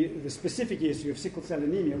around the specific issue of sickle cell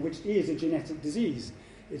anemia, which is a genetic disease.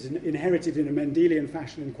 It's inherited in a Mendelian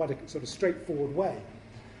fashion in quite a sort of straightforward way.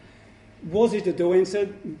 Was it a doença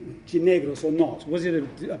de negros or not? Was it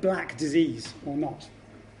a black disease or not?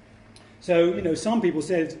 So, some people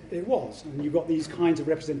said it was, and you've got these kinds of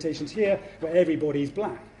representations here where everybody's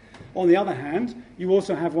black. On the other hand, you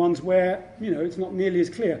also have ones where, it's not nearly as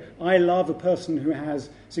clear. I love a person who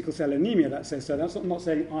has sickle cell anemia, that says so. That's not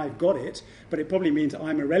saying I've got it, but it probably means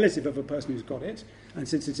I'm a relative of a person who's got it. And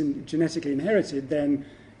since it's genetically inherited, then,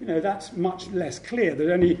 that's much less clear.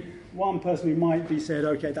 There's only one person who might be said,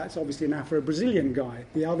 okay, that's obviously an Afro-Brazilian guy.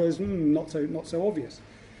 The others, not so obvious.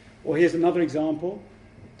 Or here's another example,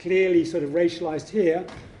 clearly sort of racialized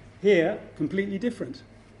here, completely different.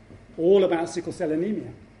 all about sickle cell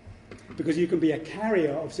anemia. Because you can be a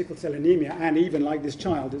carrier of sickle cell anemia, and even like this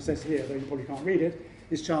child, it says here, though you probably can't read it,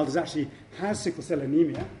 this child has sickle cell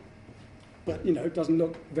anemia, but it doesn't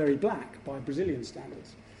look very black by Brazilian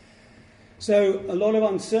standards. So a lot of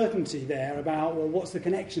uncertainty there about, well, what's the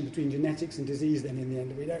connection between genetics and disease then in the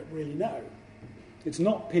end? We don't really know. It's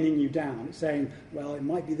not pinning you down. It's saying, well, it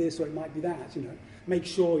might be this or it might be that. Make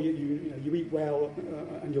sure you eat well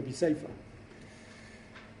and you'll be safer.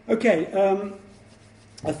 Okay,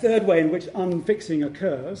 a third way in which unfixing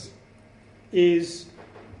occurs is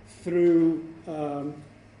through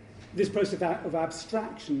this process of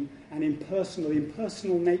abstraction and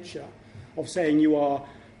impersonal nature of saying you are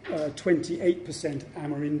 28%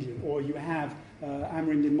 Amerindian, or you have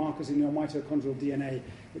Amerindian markers in your mitochondrial DNA,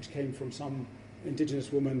 which came from some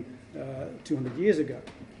indigenous woman 200 years ago.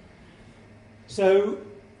 So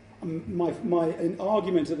my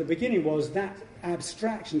argument at the beginning was that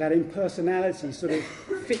abstraction, that impersonality sort of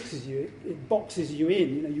fixes you, it boxes you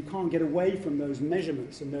in. You can't get away from those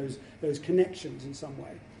measurements and those connections in some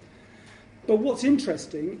way. But what's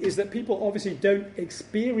interesting is that people obviously don't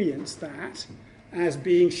experience that as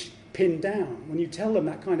being pinned down. When you tell them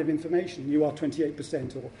that kind of information, you are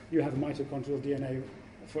 28% or you have a mitochondrial DNA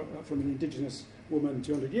from an indigenous woman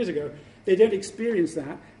 200 years ago, they don't experience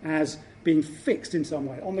that as being fixed in some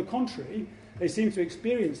way. On the contrary, they seem to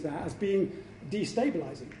experience that as being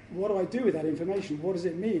destabilizing. What do I do with that information? What does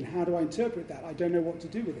it mean? How do I interpret that? I don't know what to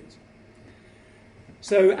do with it.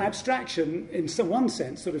 So abstraction, in one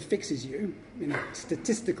sense, sort of fixes you in a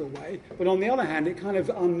statistical way, but on the other hand, it kind of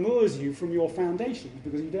unmoors you from your foundations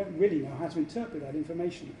because you don't really know how to interpret that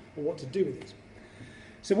information or what to do with it.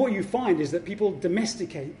 So what you find is that people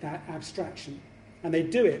domesticate that abstraction, and they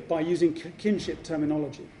do it by using kinship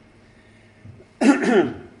terminology.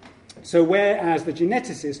 So whereas the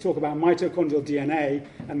geneticists talk about mitochondrial DNA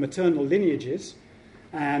and maternal lineages,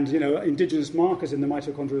 and indigenous markers in the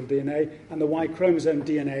mitochondrial DNA and the Y chromosome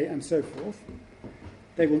DNA and so forth,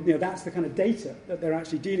 they will, that's the kind of data that they're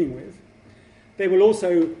actually dealing with. They will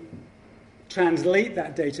also translate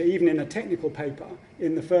that data, even in a technical paper,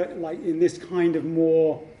 in this kind of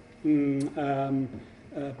more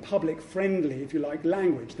public-friendly, if you like,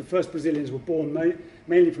 language. The first Brazilians were born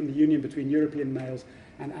mainly from the union between European males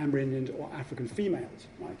and Amerindian or African females.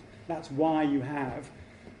 Right? That's why you have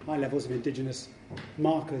high levels of indigenous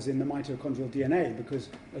markers in the mitochondrial DNA, because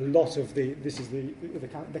a lot of this is the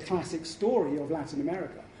classic story of Latin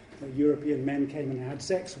America. European men came and had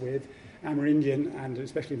sex with Amerindian, and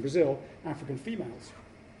especially in Brazil, African females.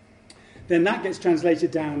 Then that gets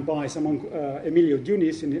translated down by someone, Emilio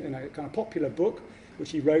Dionis, in a kind of popular book,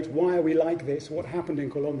 which he wrote, Why Are We Like This? What Happened in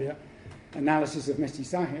Colombia? Analysis of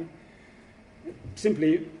Mestizaje.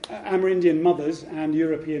 Simply Amerindian mothers and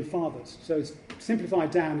European fathers. So it's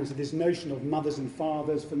simplified down into this notion of mothers and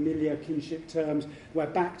fathers, familiar kinship terms. We're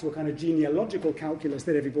back to a kind of genealogical calculus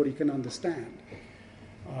that everybody can understand.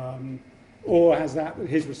 Or as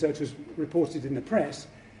his research was reported in the press,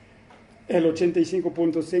 el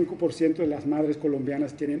 85.5% de las madres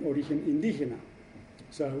colombianas tienen origen indígena.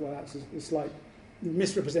 So that's a slight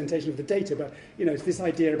misrepresentation of the data, but it's this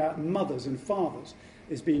idea about mothers and fathers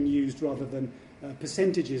is being used rather than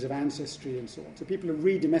percentages of ancestry and so on. So people are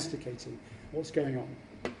re-domesticating what's going on.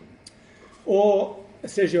 Or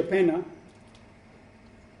Sergio Pena,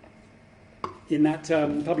 in that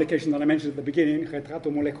publication that I mentioned at the beginning,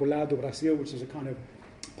 Retrato Molecular do Brasil, which is a kind of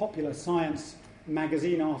popular science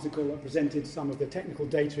magazine article that presented some of the technical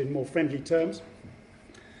data in more friendly terms.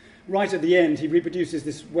 Right at the end, he reproduces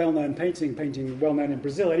this well-known painting well-known in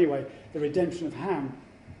Brazil anyway, The Redemption of Ham,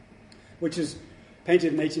 which is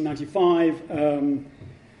painted in 1895,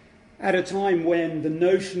 at a time when the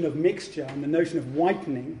notion of mixture and the notion of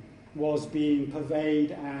whitening was being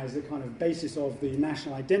purveyed as a kind of basis of the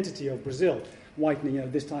national identity of Brazil. Whitening,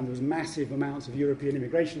 at this time there was massive amounts of European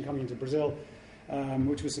immigration coming into Brazil,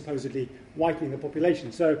 which was supposedly whitening the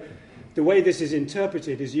population. So the way this is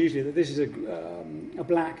interpreted is usually that this is a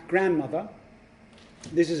black grandmother.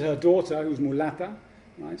 This is her daughter, who's mulata,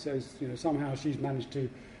 right? So somehow she's managed to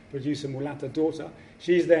produce a mulata daughter.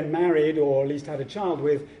 She's then married, or at least had a child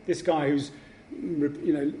with this guy who's,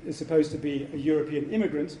 is supposed to be a European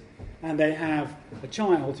immigrant, and they have a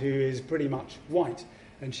child who is pretty much white.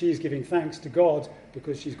 And she's giving thanks to God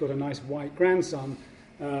because she's got a nice white grandson,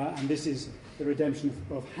 and this is the redemption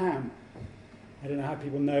of Ham. I don't know how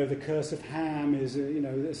people know the curse of Ham is,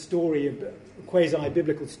 a story, a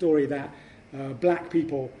quasi-biblical story that black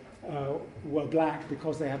people were black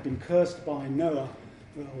because they had been cursed by Noah.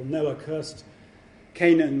 Well, Noah cursed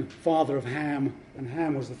Canaan, father of Ham, and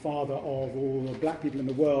Ham was the father of all the black people in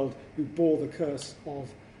the world who bore the curse of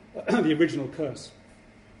the original curse,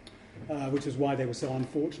 which was why they were so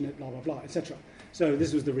unfortunate, blah, blah, blah, etc. So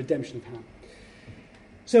this was the redemption of Ham.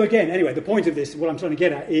 So again, anyway, the point of this, what I'm trying to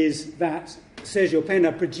get at, is that Sergio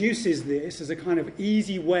Pena produces this as a kind of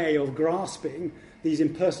easy way of grasping these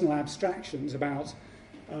impersonal abstractions about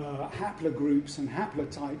haplogroups and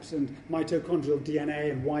haplotypes and mitochondrial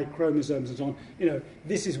DNA and Y chromosomes and so on. You know,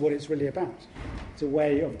 this is what it's really about. It's a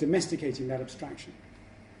way of domesticating that abstraction.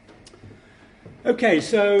 Okay,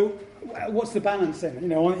 so what's the balance then? You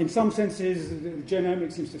know, in some senses,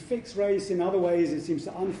 genomics seems to fix race. In other ways, it seems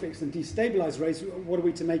to unfix and destabilize race. What are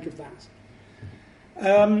we to make of that?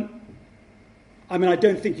 I mean, I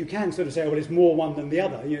don't think you can sort of say, well, it's more one than the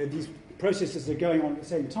other. You know, these processes are going on at the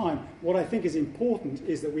same time. What I think is important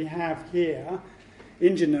is that we have here,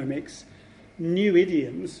 in genomics, new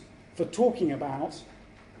idioms for talking about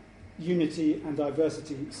unity and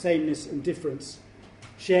diversity, sameness and difference,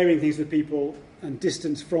 sharing things with people and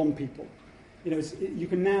distance from people. You know, you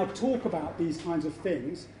can now talk about these kinds of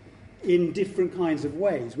things in different kinds of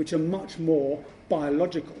ways, which are much more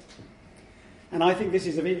biological. And I think this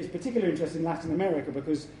is of particular interest in Latin America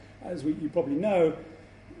because, as you probably know,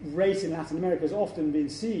 race in Latin America has often been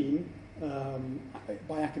seen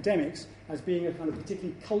by academics as being a kind of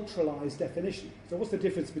particularly culturalized definition. So what's the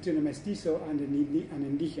difference between a mestizo and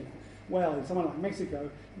an indígena? Well, in someone like Mexico,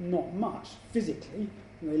 not much physically.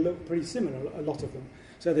 They look pretty similar, a lot of them.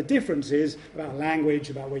 So the difference is about language,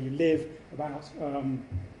 about where you live, about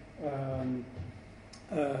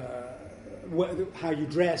how you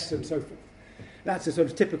dress and so forth. That's a sort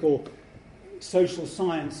of typical social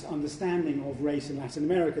science understanding of race in Latin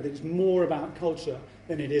America that is more about culture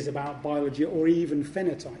than it is about biology or even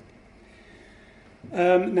phenotype.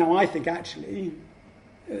 Now, I think actually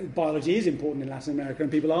biology is important in Latin America,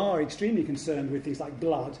 and people are extremely concerned with things like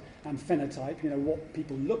blood and phenotype, you know, what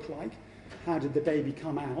people look like, how did the baby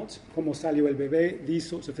come out, como salió el bebé, these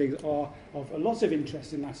sorts of things are of a lot of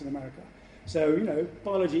interest in Latin America. So, you know,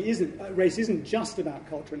 race isn't just about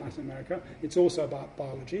culture in Latin America, it's also about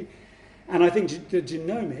biology. And I think the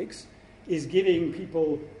genomics is giving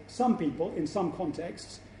some people, in some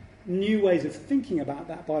contexts, new ways of thinking about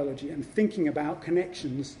that biology and thinking about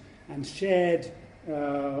connections and shared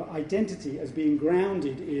identity as being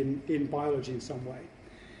grounded in biology in some way,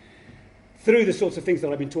 through the sorts of things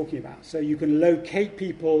that I've been talking about. So you can locate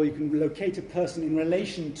people, you can locate a person in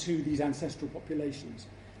relation to these ancestral populations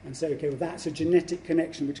and say, okay, well, that's a genetic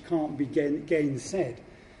connection which can't be gainsaid.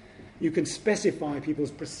 You can specify people's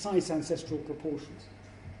precise ancestral proportions,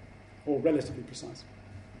 or relatively precise.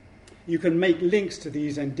 You can make links to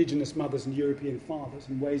these indigenous mothers and European fathers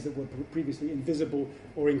in ways that were previously invisible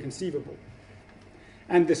or inconceivable.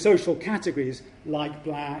 And the social categories, like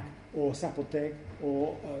black or Zapotec,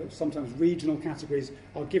 or sometimes regional categories,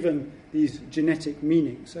 are given these genetic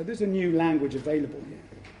meanings. So there's a new language available here.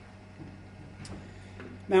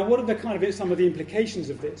 Now, what are some of the implications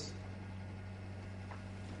of this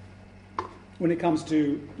when it comes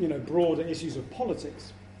to, you know, broader issues of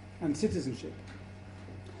politics and citizenship?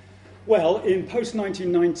 Well, in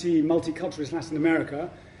post-1990 multiculturalist Latin America,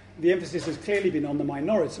 the emphasis has clearly been on the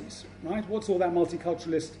minorities, right? What's all that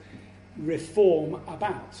multiculturalist reform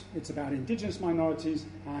about? It's about indigenous minorities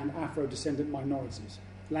and Afro-descendant minorities,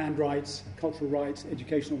 land rights, cultural rights,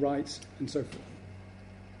 educational rights, and so forth.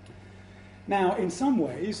 Now, in some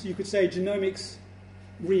ways, you could say genomics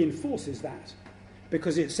reinforces that,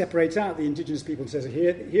 because it separates out the indigenous people and says,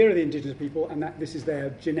 here are the indigenous people, and this is their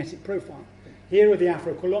genetic profile. Here are the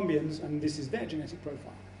Afro-Colombians, and this is their genetic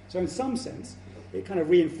profile. So in some sense, it kind of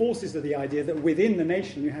reinforces the idea that within the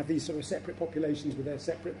nation you have these sort of separate populations with their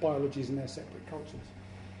separate biologies and their separate cultures.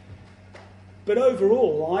 But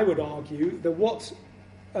overall, I would argue that what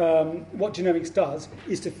genomics does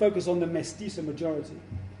is to focus on the mestizo majority.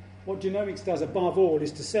 What genomics does above all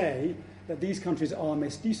is to say that these countries are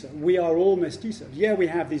mestizo. We are all mestizos. Yeah, we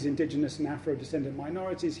have these indigenous and Afro-descendant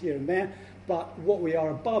minorities here and there, but what we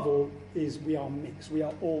are above all is we are mixed. We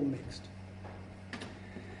are all mixed.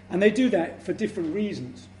 And they do that for different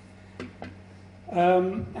reasons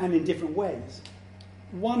and in different ways.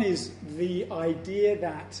 One is the idea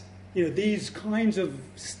that, you know, these kinds of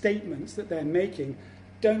statements that they're making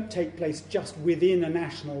don't take place just within a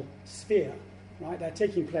national sphere, right? They're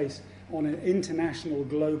taking place on an international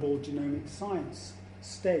global genomic science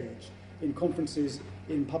stage, in conferences,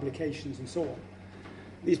 in publications, and so on.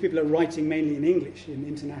 These people are writing mainly in English in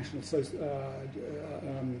international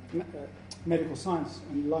medical science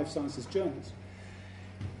and life sciences journals.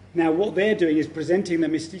 Now, what they're doing is presenting the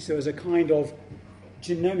mestizo as a kind of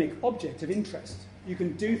genomic object of interest, you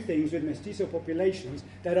can do things with mestizo populations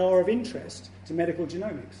that are of interest to medical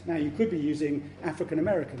genomics. Now, you could be using African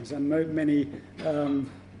Americans, and many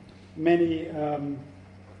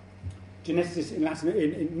geneticists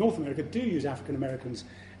in North America do use African Americans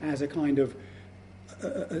as a kind of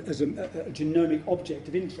as a genomic object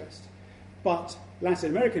of interest. But Latin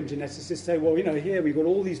American geneticists say, well, here we've got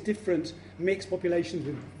all these different mixed populations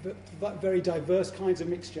with very diverse kinds of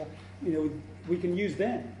mixture. We can use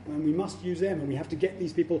them, and we must use them, and we have to get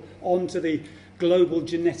these people onto the global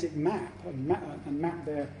genetic map and map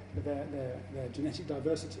their genetic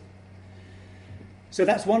diversity. So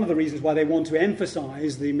that's one of the reasons why they want to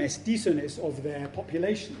emphasize the mestizo-ness of their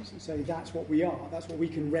populations and say that's what we are, that's what we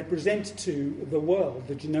can represent to the world,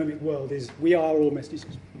 the genomic world, is we are all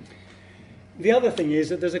mestizos. The other thing is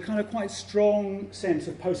that there's a kind of quite strong sense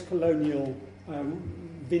of post-colonial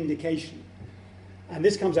vindication. And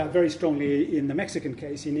this comes out very strongly in the Mexican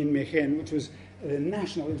case, in Inmegen, which was it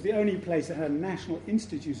was the only place that had a national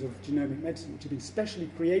institute of genomic medicine, which had been specially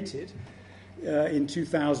created in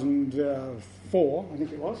 2004, I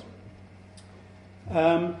think it was.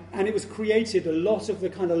 And it was created, a lot of the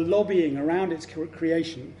kind of lobbying around its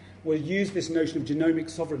creation was used this notion of genomic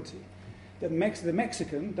sovereignty. That the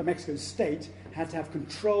Mexican state had to have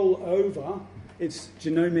control over its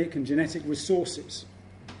genomic and genetic resources.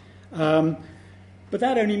 But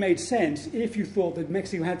that only made sense if you thought that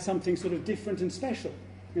Mexico had something sort of different and special.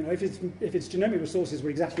 If its genomic resources were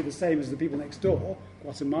exactly the same as the people next door,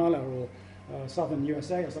 Guatemala or southern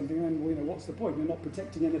USA or something, then what's the point? You're not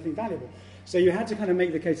protecting anything valuable. So you had to kind of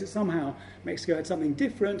make the case that somehow Mexico had something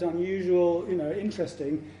different, unusual,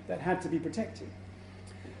 interesting, that had to be protected.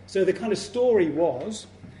 So the kind of story was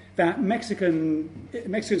that Mexicans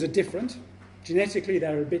are different. Genetically,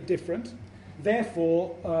 they're a bit different.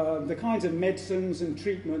 Therefore, the kinds of medicines and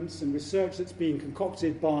treatments and research that's being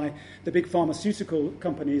concocted by the big pharmaceutical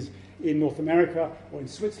companies in North America or in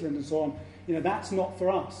Switzerland and so on, that's not for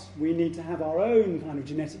us. We need to have our own kind of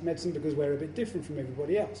genetic medicine because we're a bit different from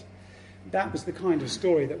everybody else. That was the kind of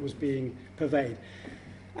story that was being purveyed.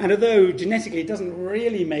 And although genetically it doesn't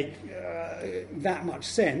really make that much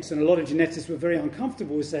sense, and a lot of geneticists were very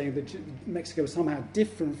uncomfortable with saying that Mexico was somehow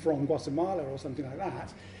different from Guatemala or something like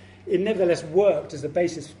that, it nevertheless worked as a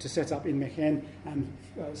basis to set up Inmegen and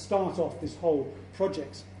start off this whole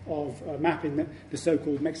project of mapping the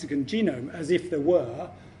so-called Mexican genome as if there were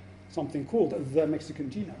something called the Mexican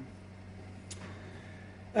genome.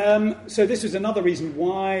 So this is another reason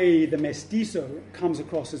why the mestizo comes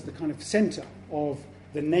across as the kind of center of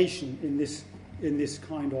the nation in this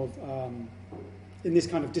kind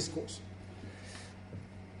of discourse.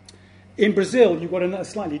 In Brazil, you've got a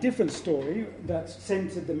slightly different story that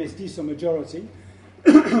centered the mestizo majority.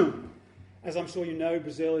 As I'm sure you know,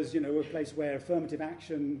 Brazil is a place where affirmative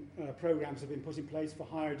action programs have been put in place for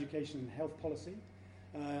higher education and health policy.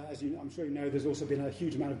 I'm sure you know, there's also been a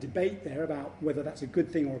huge amount of debate there about whether that's a good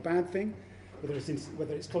thing or a bad thing,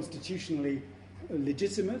 whether it's constitutionally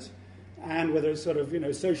legitimate, and whether it's sort of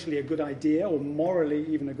socially a good idea or morally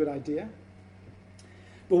even a good idea.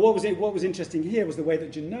 But what was interesting here was the way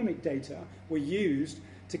that genomic data were used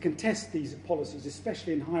to contest these policies,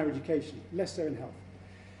 especially in higher education, less so in health.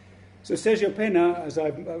 So Sergio Pena,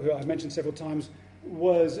 who I've mentioned several times,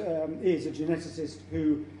 is a geneticist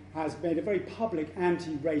who has made a very public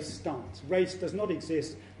anti-race stance. Race does not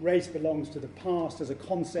exist. Race belongs to the past as a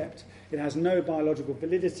concept. It has no biological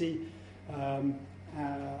validity.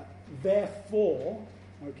 Therefore,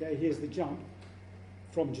 here's the jump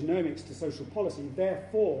from genomics to social policy.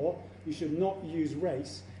 Therefore, you should not use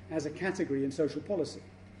race as a category in social policy.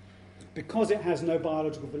 Because it has no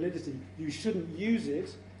biological validity, you shouldn't use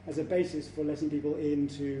it as a basis for letting people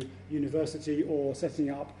into university or setting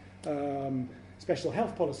up special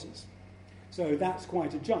health policies. So that's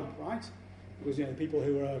quite a jump, right? Because people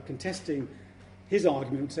who are contesting his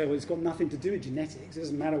argument would say, well, it's got nothing to do with genetics. It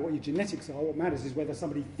doesn't matter what your genetics are. What matters is whether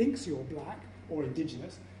somebody thinks you're black or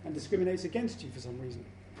indigenous and discriminates against you for some reason.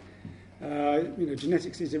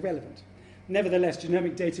 Genetics is irrelevant. Nevertheless,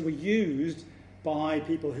 genomic data were used by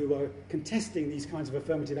people who were contesting these kinds of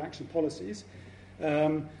affirmative action policies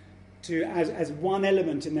as one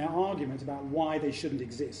element in their argument about why they shouldn't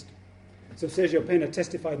exist. So Sergio Pena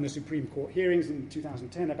testified in the Supreme Court hearings in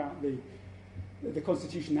 2010 about the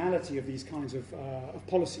constitutionality of these kinds of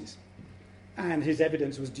policies. And his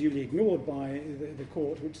evidence was duly ignored by the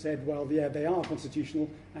court, which said, well, yeah, they are constitutional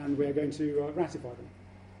and we're going to ratify them.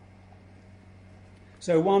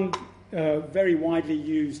 So one very widely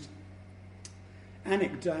used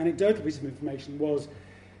anecdotal piece of information was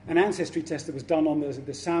an ancestry test that was done on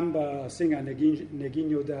the samba singer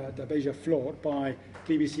Neguinho da Beija-Flor by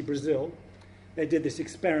BBC Brazil, they did this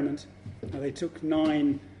experiment. They took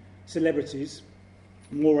 9 celebrities,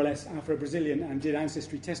 more or less Afro-Brazilian, and did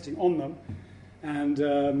ancestry testing on them. And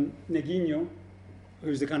Neguinho,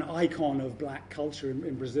 who's the kind of icon of black culture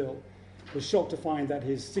in Brazil, was shocked to find that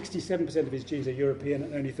 67% of his genes are European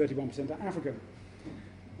and only 31% are African.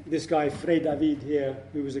 This guy, Frei David here,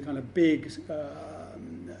 who was a kind of big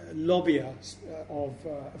lobbyer of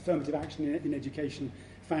affirmative action in education,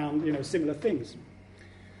 found similar things.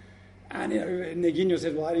 And Neguinho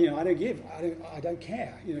said, well, I don't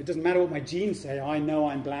care. It doesn't matter what my genes say. I know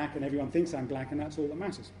I'm black, and everyone thinks I'm black, and that's all that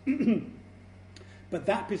matters. But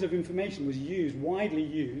that piece of information was widely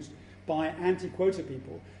used by anti-quota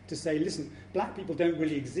people to say, listen, black people don't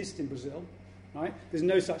really exist in Brazil, right? There's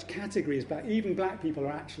no such category as black. Even black people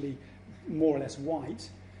are actually more or less white.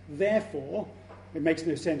 Therefore, it makes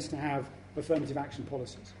no sense to have affirmative action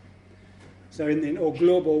policies. So in O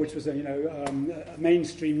Globo, which was a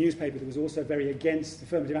mainstream newspaper that was also very against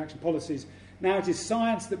affirmative action policies, now it is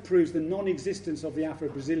science that proves the non-existence of the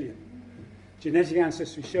Afro-Brazilian. Genetic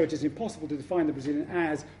ancestry show it is impossible to define the Brazilian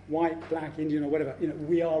as white, black, Indian, or whatever.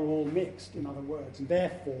 We are all mixed, in other words, and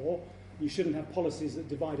therefore you shouldn't have policies that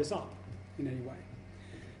divide us up in any way.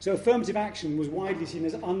 So affirmative action was widely seen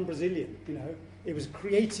as un-Brazilian. It was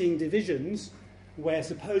creating divisions where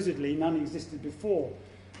supposedly none existed before,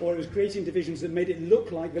 or it was creating divisions that made it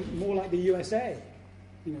look like more like the USA.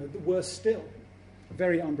 Worse still,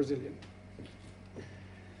 very un-Brazilian.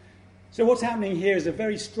 So what's happening here is a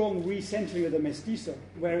very strong recentering of the mestizo,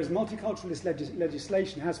 whereas multiculturalist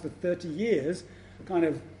legislation has for 30 years kind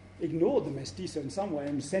of ignored the mestizo in some way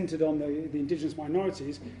and centered on the indigenous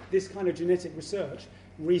minorities. This kind of genetic research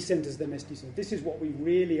recenters the mestizo. This is what we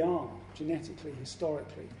really are, genetically,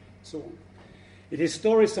 historically, so on. It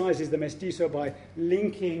historicizes the mestizo by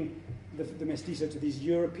linking the mestizo to these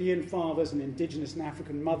European fathers and indigenous and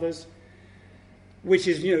African mothers, which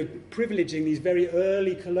is, privileging these very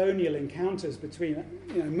early colonial encounters between,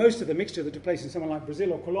 most of the mixture that took place in somewhere like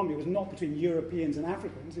Brazil or Colombia was not between Europeans and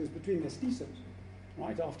Africans, it was between mestizos,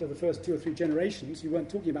 right? After the first 2 or 3 generations, you weren't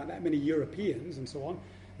talking about that many Europeans and so on.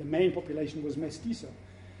 The main population was mestizo.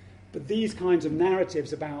 But these kinds of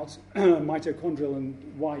narratives about mitochondrial and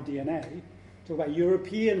Y DNA talk about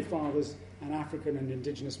European fathers and African and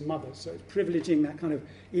indigenous mothers. So it's privileging that kind of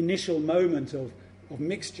initial moment of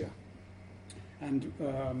mixture and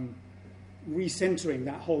recentering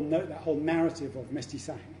that whole narrative of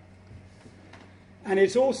mestizaje. And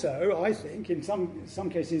it's also, I think, in some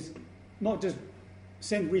cases, not just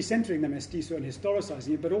recentering the mestizo and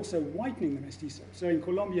historicizing it, but also whitening the mestizo. So in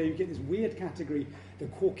Colombia, you get this weird category, the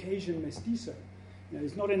Caucasian mestizo.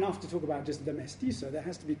 It's not enough to talk about just the mestizo. There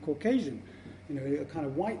has to be Caucasian, a kind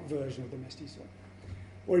of white version of the mestizo.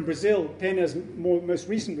 Or in Brazil, Pena's most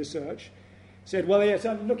recent research said, well, yes,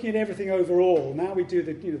 I'm looking at everything overall. Now we do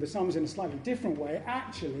the sums in a slightly different way.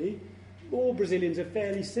 Actually, all Brazilians are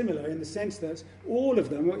fairly similar in the sense that all of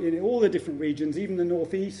them, in all the different regions, even the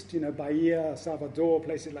northeast, Bahia, Salvador,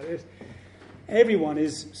 places like this, everyone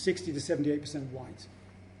is 60 to 78% white.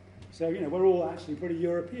 So, we're all actually pretty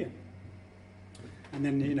European. And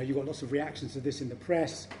then, you've got lots of reactions to this in the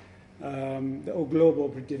press. The O Globo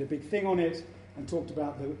did a big thing on it and talked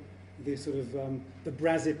about the sort of the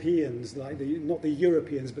Brazipians, like not the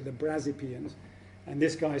Europeans, but the Brazipians. And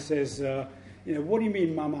this guy says, what do you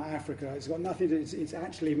mean, Mama Africa? It's got nothing to. It's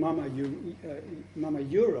actually Mama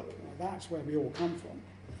Europe. That's where we all come from.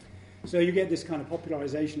 So you get this kind of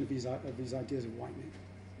popularization of these ideas of whitening.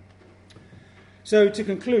 So to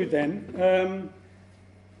conclude, then,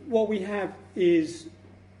 what we have is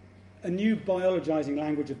a new biologizing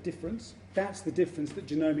language of difference. That's the difference that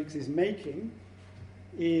genomics is making.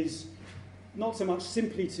 Is not so much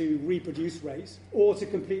simply to reproduce race or to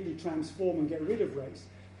completely transform and get rid of race,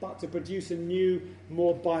 but to produce a new,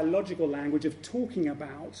 more biological language of talking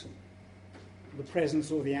about the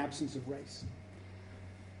presence or the absence of race.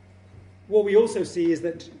 What we also see is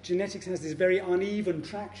that genetics has this very uneven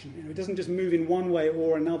traction. It doesn't just move in one way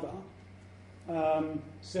or another.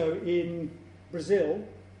 So in Brazil,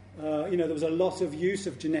 there was a lot of use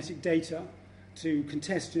of genetic data to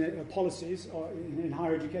contest policies in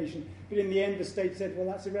higher education. But in the end, the state said, well,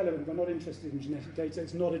 that's irrelevant. We're not interested in genetic data.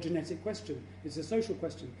 It's not a genetic question. It's a social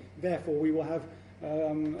question. Therefore, we will have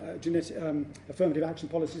affirmative action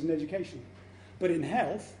policies in education. But in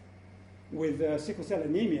health, with sickle cell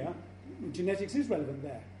anemia, genetics is relevant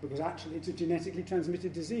there, because actually it's a genetically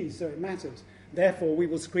transmitted disease, so it matters. Therefore, we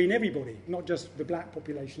will screen everybody, not just the black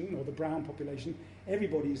population or the brown population.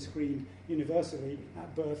 Everybody is screened universally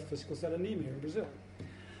at birth for sickle cell anemia in Brazil.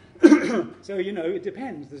 So, it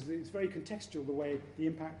depends. It's very contextual, the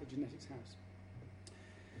impact that genetics has.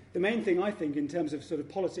 the main thing, I think, in terms of sort of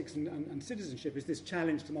politics and citizenship is this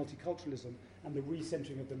challenge to multiculturalism and the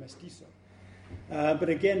recentering of the mestizo. But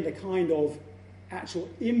again, the kind of actual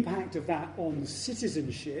impact of that on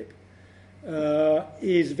citizenship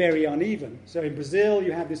is very uneven. So in Brazil,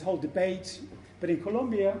 you have this whole debate, but in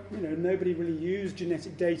Colombia, nobody really used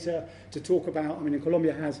genetic data to talk about. I mean,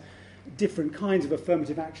 Colombia has different kinds of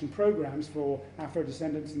affirmative action programs for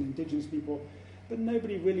Afro-descendants and indigenous people, but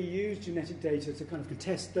nobody really used genetic data to kind of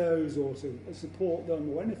contest those or to support them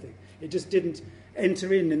or anything. It just didn't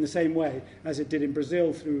enter in the same way as it did in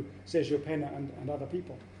Brazil through Sergio Pena and other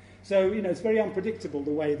people. So, it's very unpredictable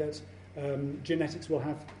the way that genetics will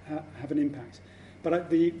have an impact. But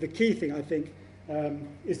the key thing, I think,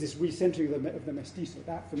 is this recentering of the mestizo.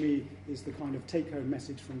 That, for me, is the kind of take-home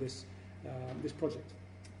message from this project.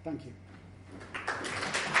 Thank you.